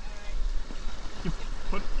 You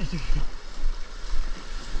put.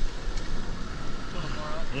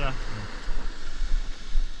 Yeah.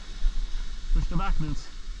 Push the back, Nils.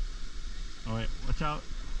 Oh wait, watch out.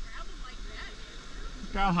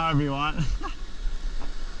 Grab him however you want.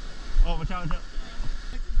 Oh, watch out, watch out.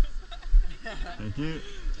 Thank you.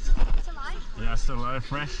 It's alive? Yeah, still alive,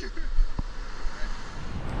 fresh.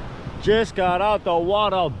 Just got out the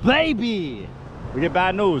water, baby! We get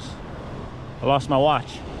bad news. I lost my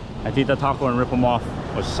watch. I eat the taco and rip them off.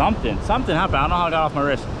 Or something. Something happened. I don't know how I got off my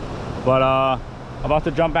wrist. But I'm about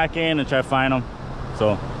to jump back in and try to find them.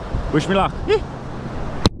 So, wish me luck.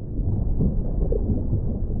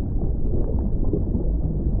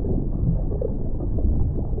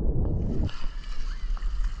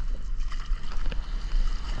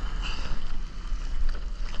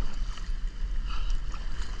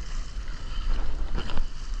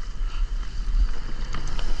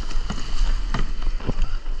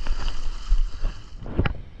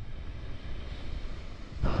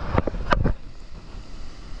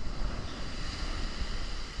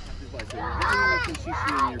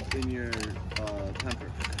 In your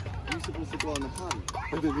temper. You're supposed to go on the potty.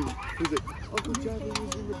 And then he's like, Uncle John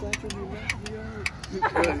was in the bathroom, he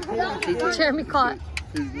left me out. Jeremy caught.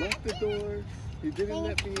 He left the door, he didn't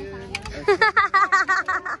let me in.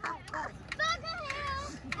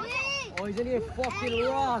 Oh, he's in here fucking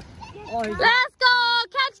rock. Oh, he's Let's go!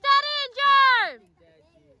 Catch that in, Jerm!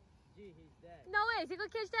 No way, is he gonna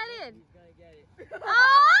catch that in? He's gonna get it. Oh!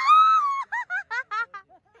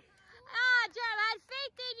 Ah, Jerm, I had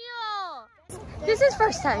faith in you! This is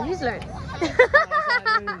first time, he's learned. He's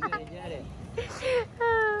gonna get it.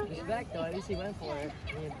 Respect though, at least he went for it.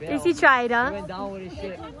 At least he tried, huh? He went down with his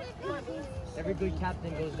ship. Every good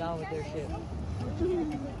captain goes down with their ship.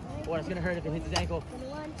 Oh, that's gonna hurt if it hits his ankle.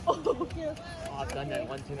 Oh, I've done that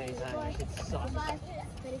one too many times. That shit sucks.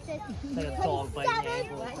 It's like a dog biting your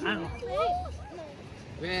ankle. Ow.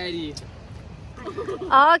 Ready.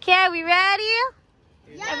 Okay, we ready?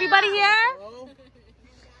 Yeah. Everybody here?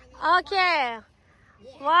 Okay.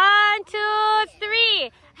 1, 2,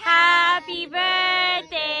 3. Happy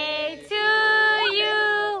birthday to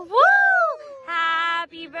you. Woo!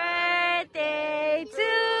 Happy birthday to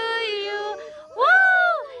you.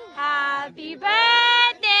 Woo! Happy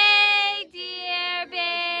birthday, dear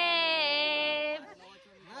babe.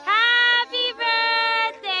 Happy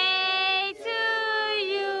birthday to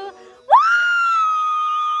you. Woo!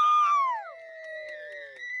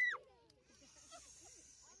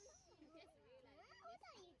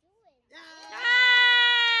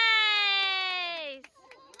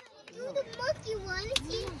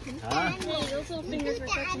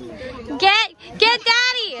 Get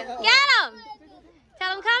daddy! Get him!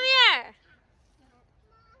 Tell him come here!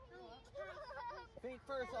 Feet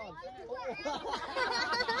first on.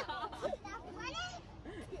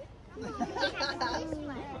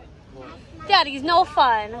 Daddy's no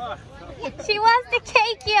fun. She wants to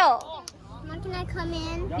cake you. Mom, can I come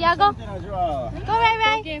in? Yeah, go. Go, Ray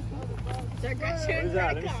Ray. What is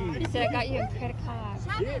that? Let me see. He said I got you a credit card.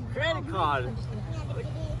 Yeah, credit card.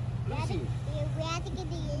 We have to get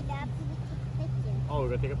the picture. Oh, we're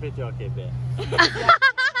gonna take a picture. Okay, bet.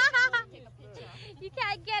 You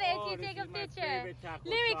can't get it if you take a picture.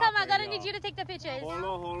 Lyri, come on. I'm gonna need you to take the pictures.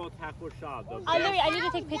 Holo Taco Shop. Oh, Lyri, I need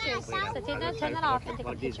to take pictures. So turn that off and take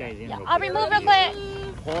a picture. Yeah, I'll remove real quick.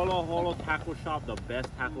 Holo Taco Shop, the best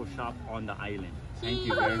taco shop on the island. Thank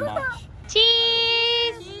you very much.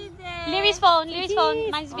 Cheese! Lyri's phone.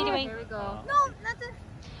 Mine's videoing. Here we go. No, not the...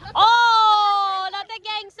 Oh, not the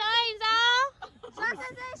gang signs, huh?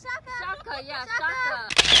 Shaka, yeah,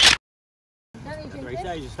 Shaka. Right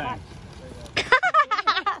there, you stand.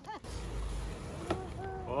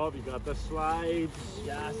 Oh, we got the slides.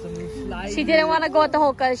 Yeah, some new slides. She didn't want to go with the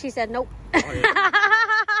hookah. She said nope. Oh, yeah.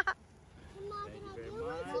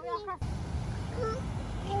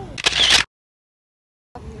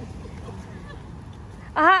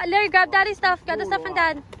 Larry, grab daddy's stuff. Grab the stuff from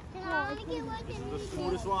dad. This is the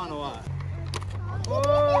smoothest one or what?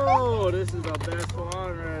 Oh, this is the best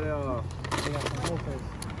one right now.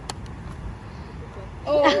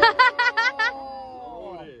 Oh!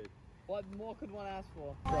 What more could one ask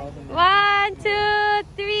for? 1, 2,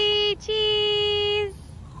 3, cheese.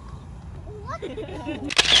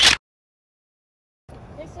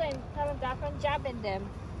 This one, have that from jabbing them.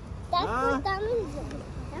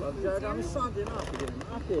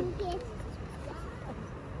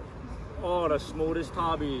 Oh, the smoothest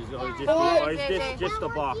tabbies. Or is this just the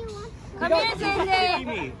box? Come here,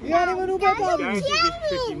 Zay. You don't even know about Guys, he's just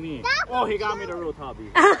tricking me. Oh, he got me the real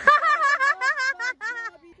tabby.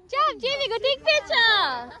 Take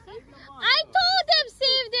picture. I told them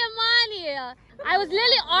save their money. I was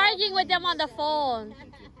literally arguing with them on the phone.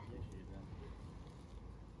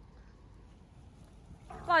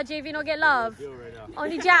 Wow, JV don't get love.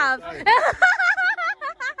 Only jab.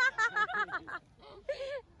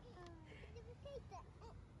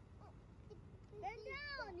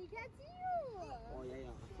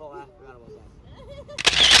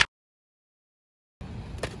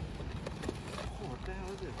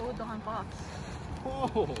 Oh, the hunt box.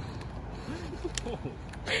 Oh.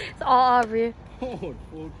 It's all Aubrey. Oh,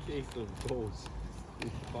 full case of ghosts. It's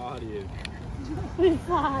bodying.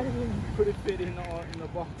 Could it fit in the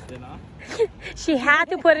box then, huh? She had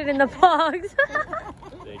to put it in the box.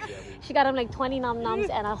 She got him like 20 num-nums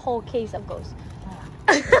and a whole case of ghosts.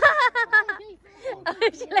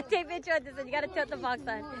 She like, take picture of this and you gotta tilt the box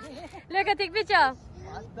on. Look, I take picture.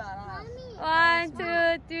 1,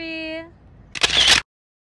 2, 3.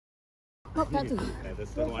 Yeah,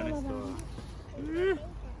 that's the one.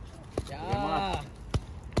 Yeah.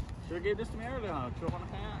 Should have gave this to me earlier, huh?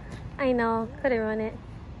 I know, couldn't run it.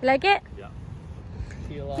 You like it? Yeah.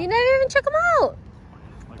 You never even check them out.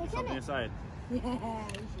 Like something inside.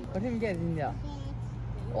 What did you get in there?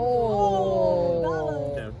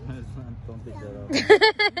 Oh. Don't pick that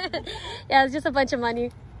up. Yeah, it's just a bunch of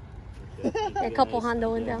money. A couple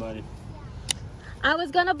hundo in there. I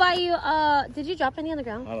was gonna buy you, did you drop any on the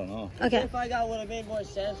ground? I don't know. Okay. If I got would have made more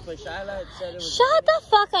sense, but Shyla said it was. Shut the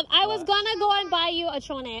fuck up. I was gonna go and buy you a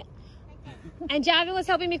trynna. And Javin was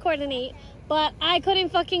helping me coordinate. But I couldn't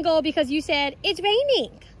fucking go because you said, it's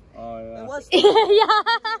raining. Oh, yeah. It was. Yeah.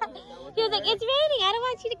 He was like, it's raining. I don't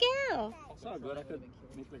want you to go. It's all good. I could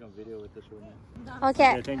make like a video with this one.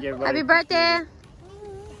 Okay. Yeah, thank you, Happy birthday.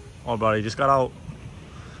 Oh, bro, you just got out.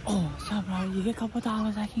 Oh, sorry, bro. You get a couple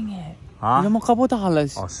dollars I can get. Huh? You get a couple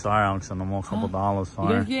dollars. Oh, sorry, Alex. No more couple dollars. You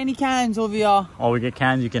Sorry. guys get any cans over here? Oh, we get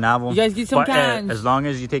cans. You can have them. You guys get some cans. As long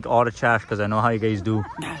as you take all the trash, because I know how you guys do.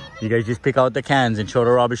 You guys just pick out the cans and throw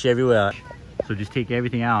the rubbish everywhere. So just take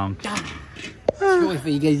everything out. Wait for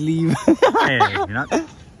you guys leave. Hey,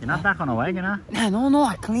 you're not back on the wagon, huh? Nah, no,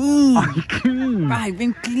 I clean. Oh, you clean. Bro, I've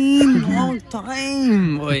been clean all the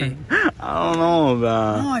time, boy. I don't know,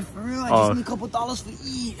 man. No, for real. I just need a couple dollars to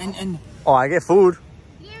eat and. Oh, I get food.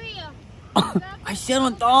 I said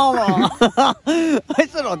 $1. I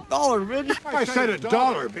said $1, bitch. I said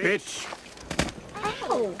 $1, bitch.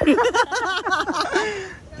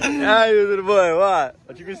 Yeah, you little boy.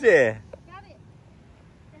 What you can say?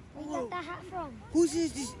 Where you got that hat from? Who's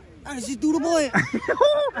this? Is this Doodle Boy?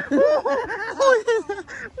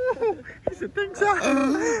 He said, thanks,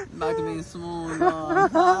 Back to being small.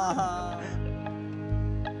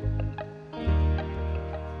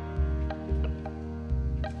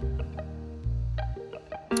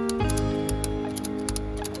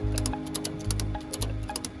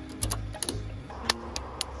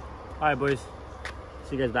 Alright, boys.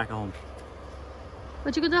 See you guys back at home.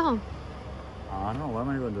 What you gonna do at home? I don't know. What am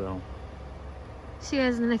I going to do at home? See you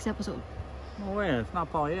guys in the next episode. No way. It's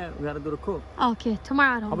not Paul yet. We got to do the cook. Okay,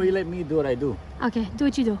 tomorrow at How home. about you let me do what I do? Okay, do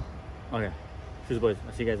what you do. Okay. Cheers, boys.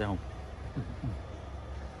 I'll see you guys at home.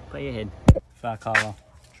 Play your head. Fat collar.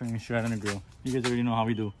 Training straight on the grill. You guys already know how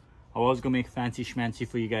we do. I was going to make fancy schmancy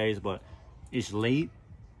for you guys, but it's late.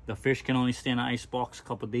 The fish can only stay in the ice box a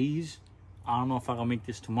couple days. I don't know if I can make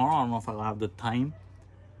this tomorrow. I don't know if I'll have the time.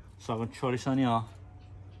 So I'm going to throw this on y'all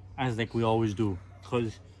as like we always do.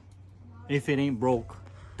 Because if it ain't broke,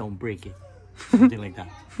 don't break it. Something like that.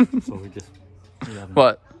 So we just...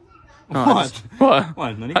 What? No, What? What?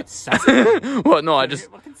 What? No, you get sassy. What? No, I just...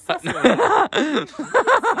 Fucking sassy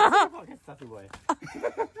fucking sassy boy.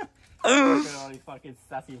 Look at all these fucking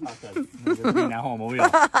sassy fuckers. Bring that home over here.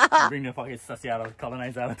 Bring the fucking sassy out of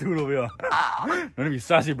colonized attitude over here. Don't be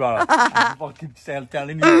sassy, brother. I'm fucking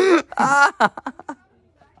telling you.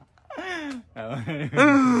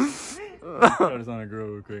 Throw this on the grill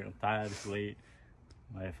real quick. I'm tired. It's late.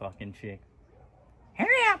 My fucking chick. Hurry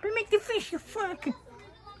up and make the fish, you fuck. This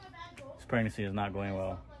pregnancy is not going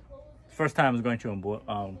well. First time I was going through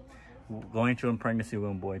a pregnancy with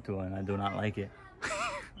a boy too, and I do not like it.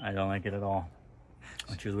 I don't like it at all.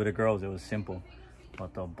 When she was with the girls, it was simple.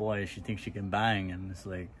 But the boy, she thinks she can bang, and it's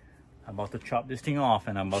like, I'm about to chop this thing off,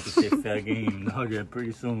 and I'm about to say fair game. Hug her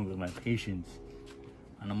pretty soon with my patience.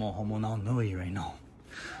 And I'm all hormonal noise right now.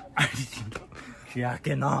 She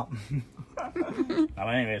acting up. But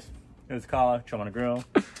anyways, here's the collar, chum on the grill,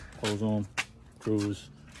 close on, cruise,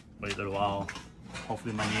 wait a little while.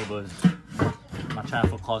 Hopefully my neighbors, I'm not trying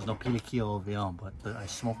to cause no pilikia over here, but I'm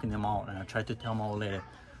smoking them out, and I tried to tell my old lady.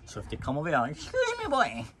 So if they come over here, excuse me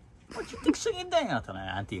boy, what you think so you doing? I tell her,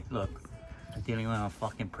 auntie, look, I'm dealing with a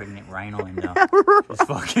fucking pregnant rhino in there. It's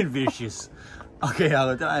fucking vicious. Okay,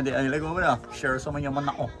 I'll go down there. Like over there. Share some of your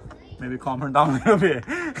manao. Maybe calm her down a little bit.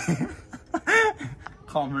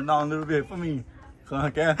 Calm her down a little bit for me.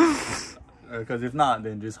 Okay? Because if not,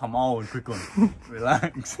 then just hum out and quick one.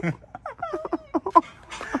 Relax.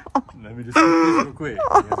 Let me just cook this real quick.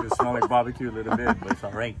 It's gonna smell like barbecue a little bit, but it's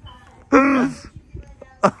alright.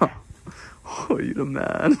 Oh, you the man.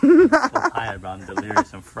 I'm so tired, bro. I'm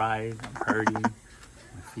delirious. I'm fried. I'm hurting.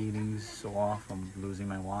 My feelings so off. I'm losing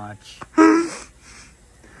my watch.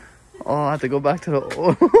 Oh, I have to go back to the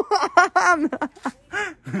old.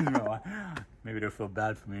 No, maybe they'll feel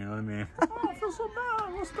bad for me, you know what I mean? Oh, I feel so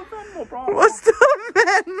bad. What's the Venmo, bro? What's the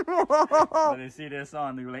Venmo? When they see this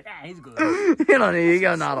on, they're like, ah, he's good. You don't need, you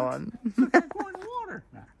got another one. Go in the water.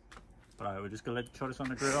 Nah. But alright, we're just gonna throw this on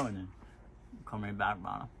the grill and then come right back,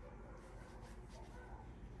 bro.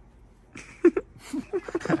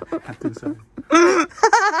 I'm too sorry.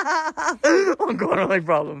 I'm going on like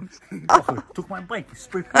problems. Fucker, took my bike,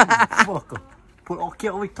 spray painted, fucker. Put all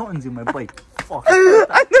Kelly tons in my bike. Fuck.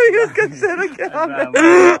 I knew you was gonna say it again.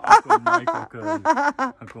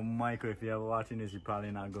 Uncle Michael, if you're ever watching this, you're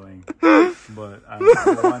probably not going. But I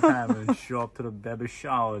remember one time when show up to the baby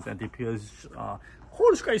showers and DP's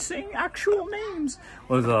this guy's saying actual names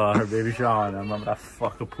was her baby shower, and I remember that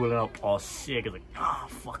fucker pulling up all sick. I was like, oh,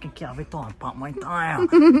 fucking Calviton, pop my tire.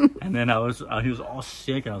 And then he was all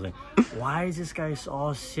sick, and I was like, why is this guy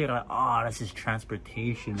all sick? Like, oh, that's his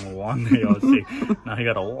transportation. Or one day I was sick, now he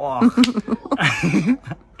gotta walk.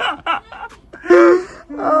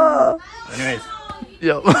 Anyways.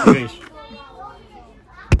 Yo. Anyways.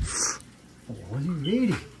 Was he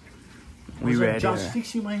ready? We ready. Just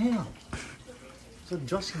fixing my hair. So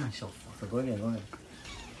adjusting myself. Go ahead, go ahead.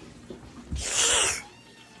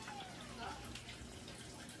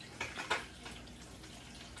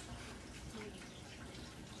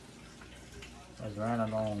 Let's run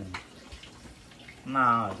along.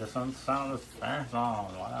 Nah, just sound as fast on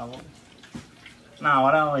whatever. Nah,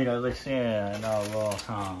 whatever you guys like say, no, bro.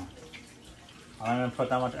 I don't even put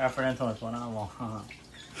that much effort into it, whatever. I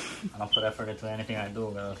don't put effort into anything I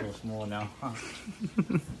do because it's so smooth now.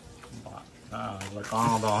 Like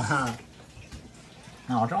all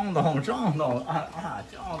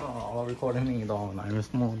recording me though, I'm a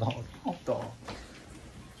small dog.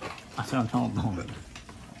 I said I'm trying to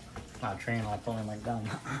not train, I'll throw him like that.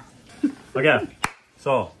 Okay,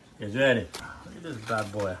 so he's ready. Look at this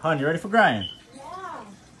bad boy. Hon, you ready for grinding?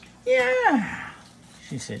 Yeah.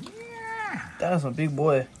 She said, yeah. That's a big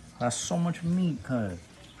boy. That's so much meat, cuz.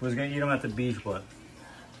 We was gonna eat him at the beach, but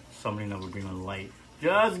somebody never bring a light.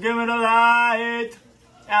 Just give me the light,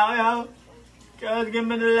 yo. Just give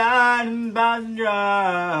me the light and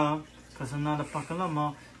passenger. Cause I'm not a fucking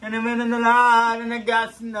limo. And I'm in the light and I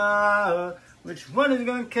got to know which one is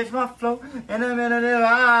gonna catch my flow. And I'm in the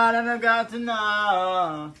light and I got to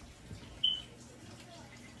know.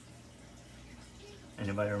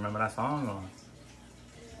 Anybody remember that song? Or?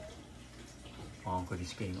 Oh, cause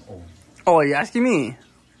he's getting old. Oh, are you asking me?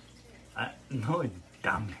 No,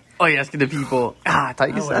 damn it. Oh, you're asking the people. I thought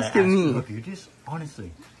you was asking me. Look, you just,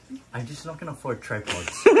 honestly, I'm just not gonna afford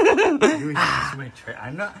tripods. I'm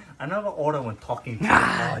not order when talking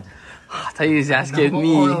tripod. I thought you was asking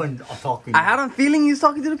me. I had a feeling he was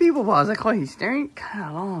talking to the people, but I was like, oh, he's staring kind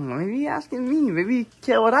of long. Maybe he's asking me. Maybe he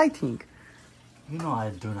care what I think. You know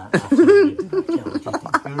I do not absolutely do not care what you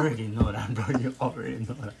think. You already know that, bro. You already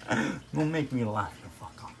know that. Don't make me laugh the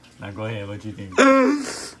fuck up. Now go ahead, what you think?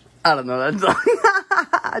 I don't know that song.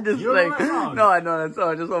 I just you like, know that song? No, I know that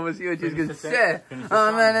song. I just want to see what you're going to say.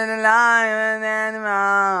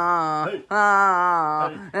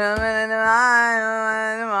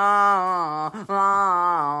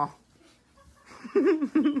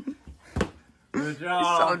 Good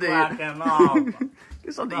job, cracking off.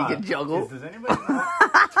 Get something you can juggle. Does anybody know?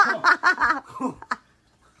 Oh,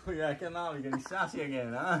 yeah, I cannot. You're getting sassy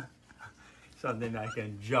again, huh? Something I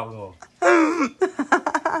can juggle.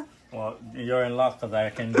 Well, you're in luck because I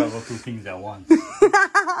can juggle two things at once.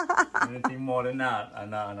 Anything more than that, I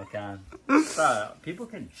can. People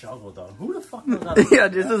can juggle though. Who the fuck knows how to Yeah,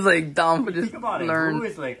 this is like dumb for just think about learn. It. Who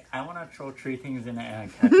is like, I want to throw 3 things in the air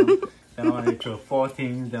and catch them. Then I want to throw 4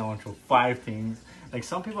 things. Then I want to throw 5 things. Like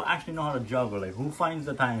some people actually know how to juggle. Like who finds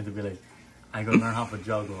the time to be like, I gotta learn how to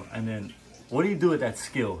juggle. And then what do you do with that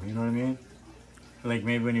skill? You know what I mean? Like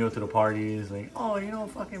maybe when you go to the parties, like, oh, you know,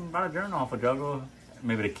 fucking Bradda Jerrrrrm off a juggle.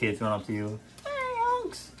 Maybe the kids went up to you, hey,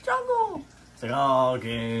 Unks, juggle. It's like, oh,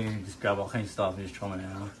 okay, just grab all kinds of stuff and just throw it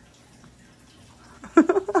out.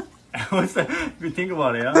 What's that? If you think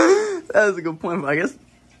about it, yeah? That was a good point, but I guess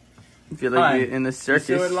You feel like you're in the circus.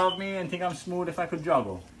 You would love me and think I'm smooth if I could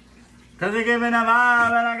juggle. Cause you give me the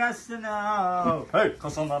vibe and I got to know. Hey,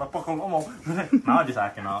 cause I'm not a fucking homo. Now I'm just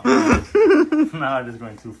acting out. Now I'm just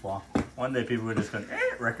going too far. One day people were just going,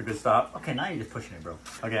 record could stop. Okay, now you're just pushing it, bro.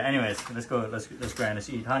 Okay, anyways, let's go. Let's go and let's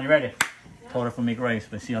eat. Han, you ready? Told her to make rice.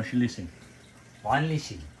 Let's see how she listen. One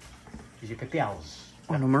listen. Is your pepels?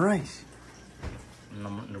 Oh, no more rice.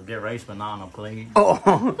 No, get rice, but not on a plate.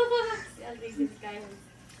 Oh.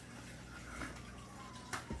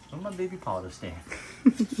 Where's my baby powder stand?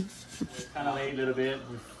 It's kind of late a little bit.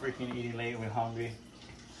 We're freaking eating late. We're hungry.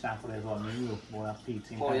 Sample as well. Maybe we'll have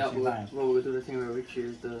pizza. Oh yeah, we'll do the thing where we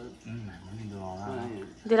choose the. We can do all that.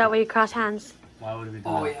 Do that where you cross hands. Why would we do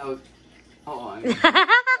that? Yeah. Oh, I mean. How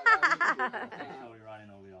we running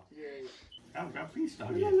over here? Yeah. Grab a piece, dog.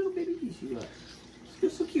 Look at that little baby piece you got.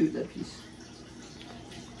 It's so cute, that piece.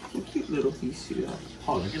 So cute little piece you got.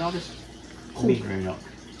 Oh, look at all this meat right now.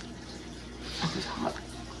 Oh, it's hot.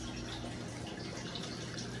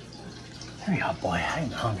 Hurry up, boy. I'm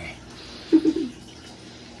hungry.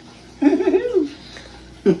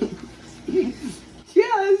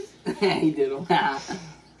 Yes! He did them.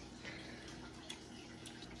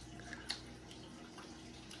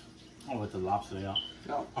 Oh, with the lobster, yeah.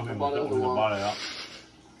 No, I mean, with the bottle, yeah.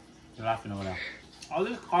 You're laughing over there. Oh,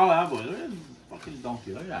 this call out, boy. Look at this fucking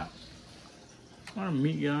donkey. Look at that. What a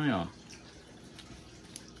meat get on here.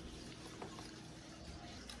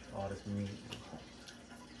 Oh, this meat.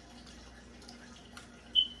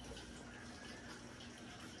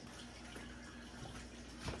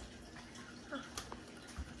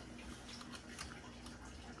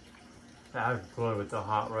 That's good with the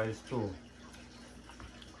hot rice too.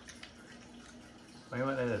 Why you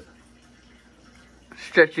went like this?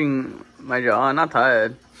 Stretching my jaw. I'm not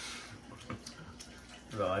tired.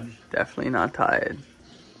 Raj. Definitely not tired.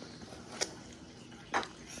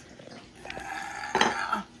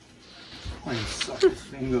 Oh, you suck his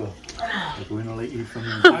finger. Like we only eat from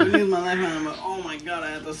you. I was using my left hand. I'm like, oh my god,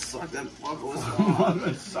 I had to suck that fucker. I'm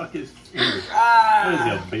gonna suck his finger. What is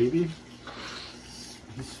that, baby?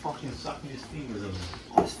 He's fucking sucking his fingers on me.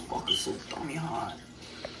 Oh, this fucker's so dummy hot.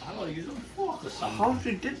 I don't use a fork or something. How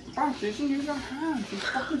she did? Bro, she doesn't use her hands. She's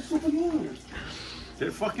fucking superhuman.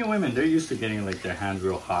 They're fucking women. They're used to getting like their hands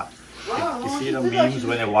real hot. Wow, you see the memes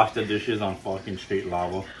when they wash the dishes on fucking straight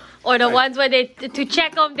lava. Or the ones where they, to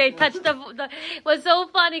check them, they touch the it was so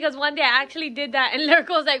funny because one day I actually did that and Lurko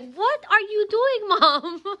was like, what are you doing,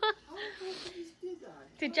 Mom?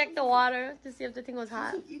 To check the water, to see if the thing was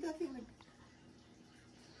hot.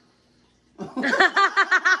 The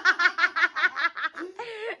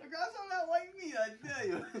girls on that white meat, I tell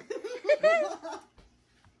you.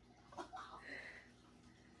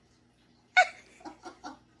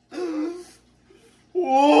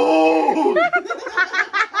 Whoa!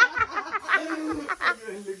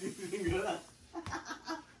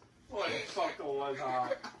 What the fuck was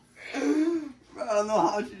hot? Bro, I don't know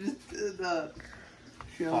how she just did that.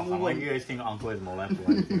 Why do you guys think Uncle is molested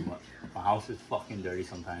or anything? But my house is fucking dirty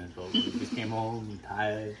sometimes, bro. We just came home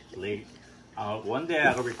tired, late. One day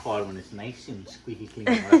I'll record when it's nice and squeaky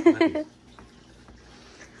clean.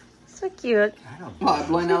 So cute. I don't know. Oh,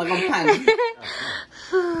 blowing out like a pan.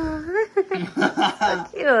 So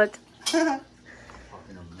cute.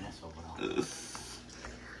 Fucking a mess over there.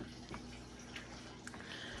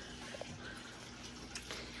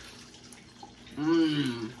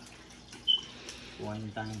 Mmm.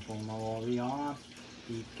 One time for my warrior.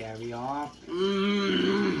 Beef carry off.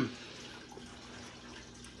 Mmm.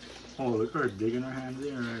 Oh, look at her digging her hands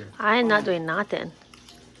in. Right? I am not doing nothing.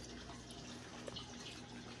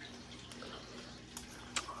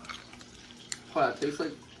 Wow, it tastes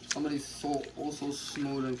like somebody's so also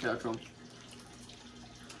smooth and ketchup.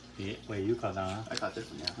 Yeah, wait, you cut that, huh? I got this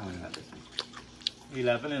one, yeah. I got this one.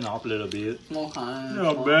 11 and up a little bit. Small kind.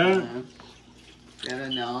 Not bad. Get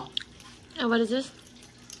it now. And what is this?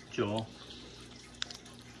 Joe.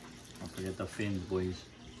 Don't forget the fins, boys.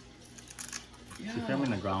 Yeah. She fell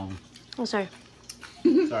in the ground. Oh, sorry.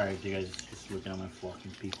 Sorry, you guys just looking at my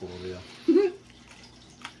fucking people over there.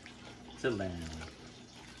 It's a lamb.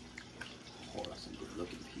 Oh, that's a good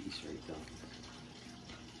looking piece right there.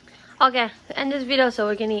 Okay, end this video so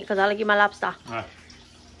we can eat because I'll give my lobster. Alright.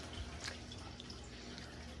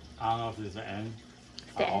 I don't know if this is the end.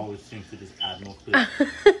 I always seem to just add more clips.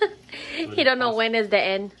 You don't know when is the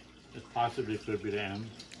end. It possibly could be the end.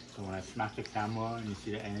 So when I smack the camera and you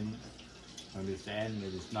see the end, maybe it's the end,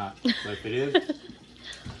 maybe it's not. But if it is,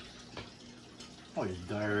 oh, it's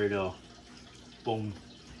dirty though. Boom.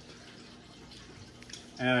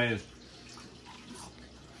 Anyways.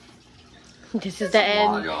 This is the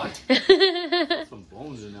end. Some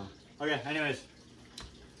bones in there. Okay, anyways.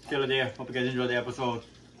 Still a day. Hope you guys enjoyed the episode.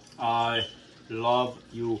 I love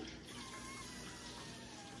you.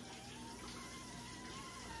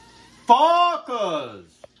 Fakaz!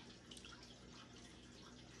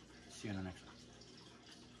 See you in the next one.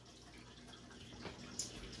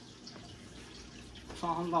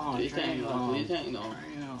 Sånn da. Do you think, though?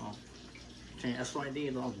 Trenger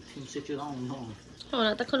SYD da. Team sit you down da.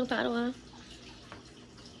 Oh, tak kau lupa doa.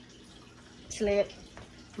 Sleep.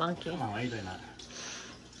 Monkey. Come on, why are you doing that?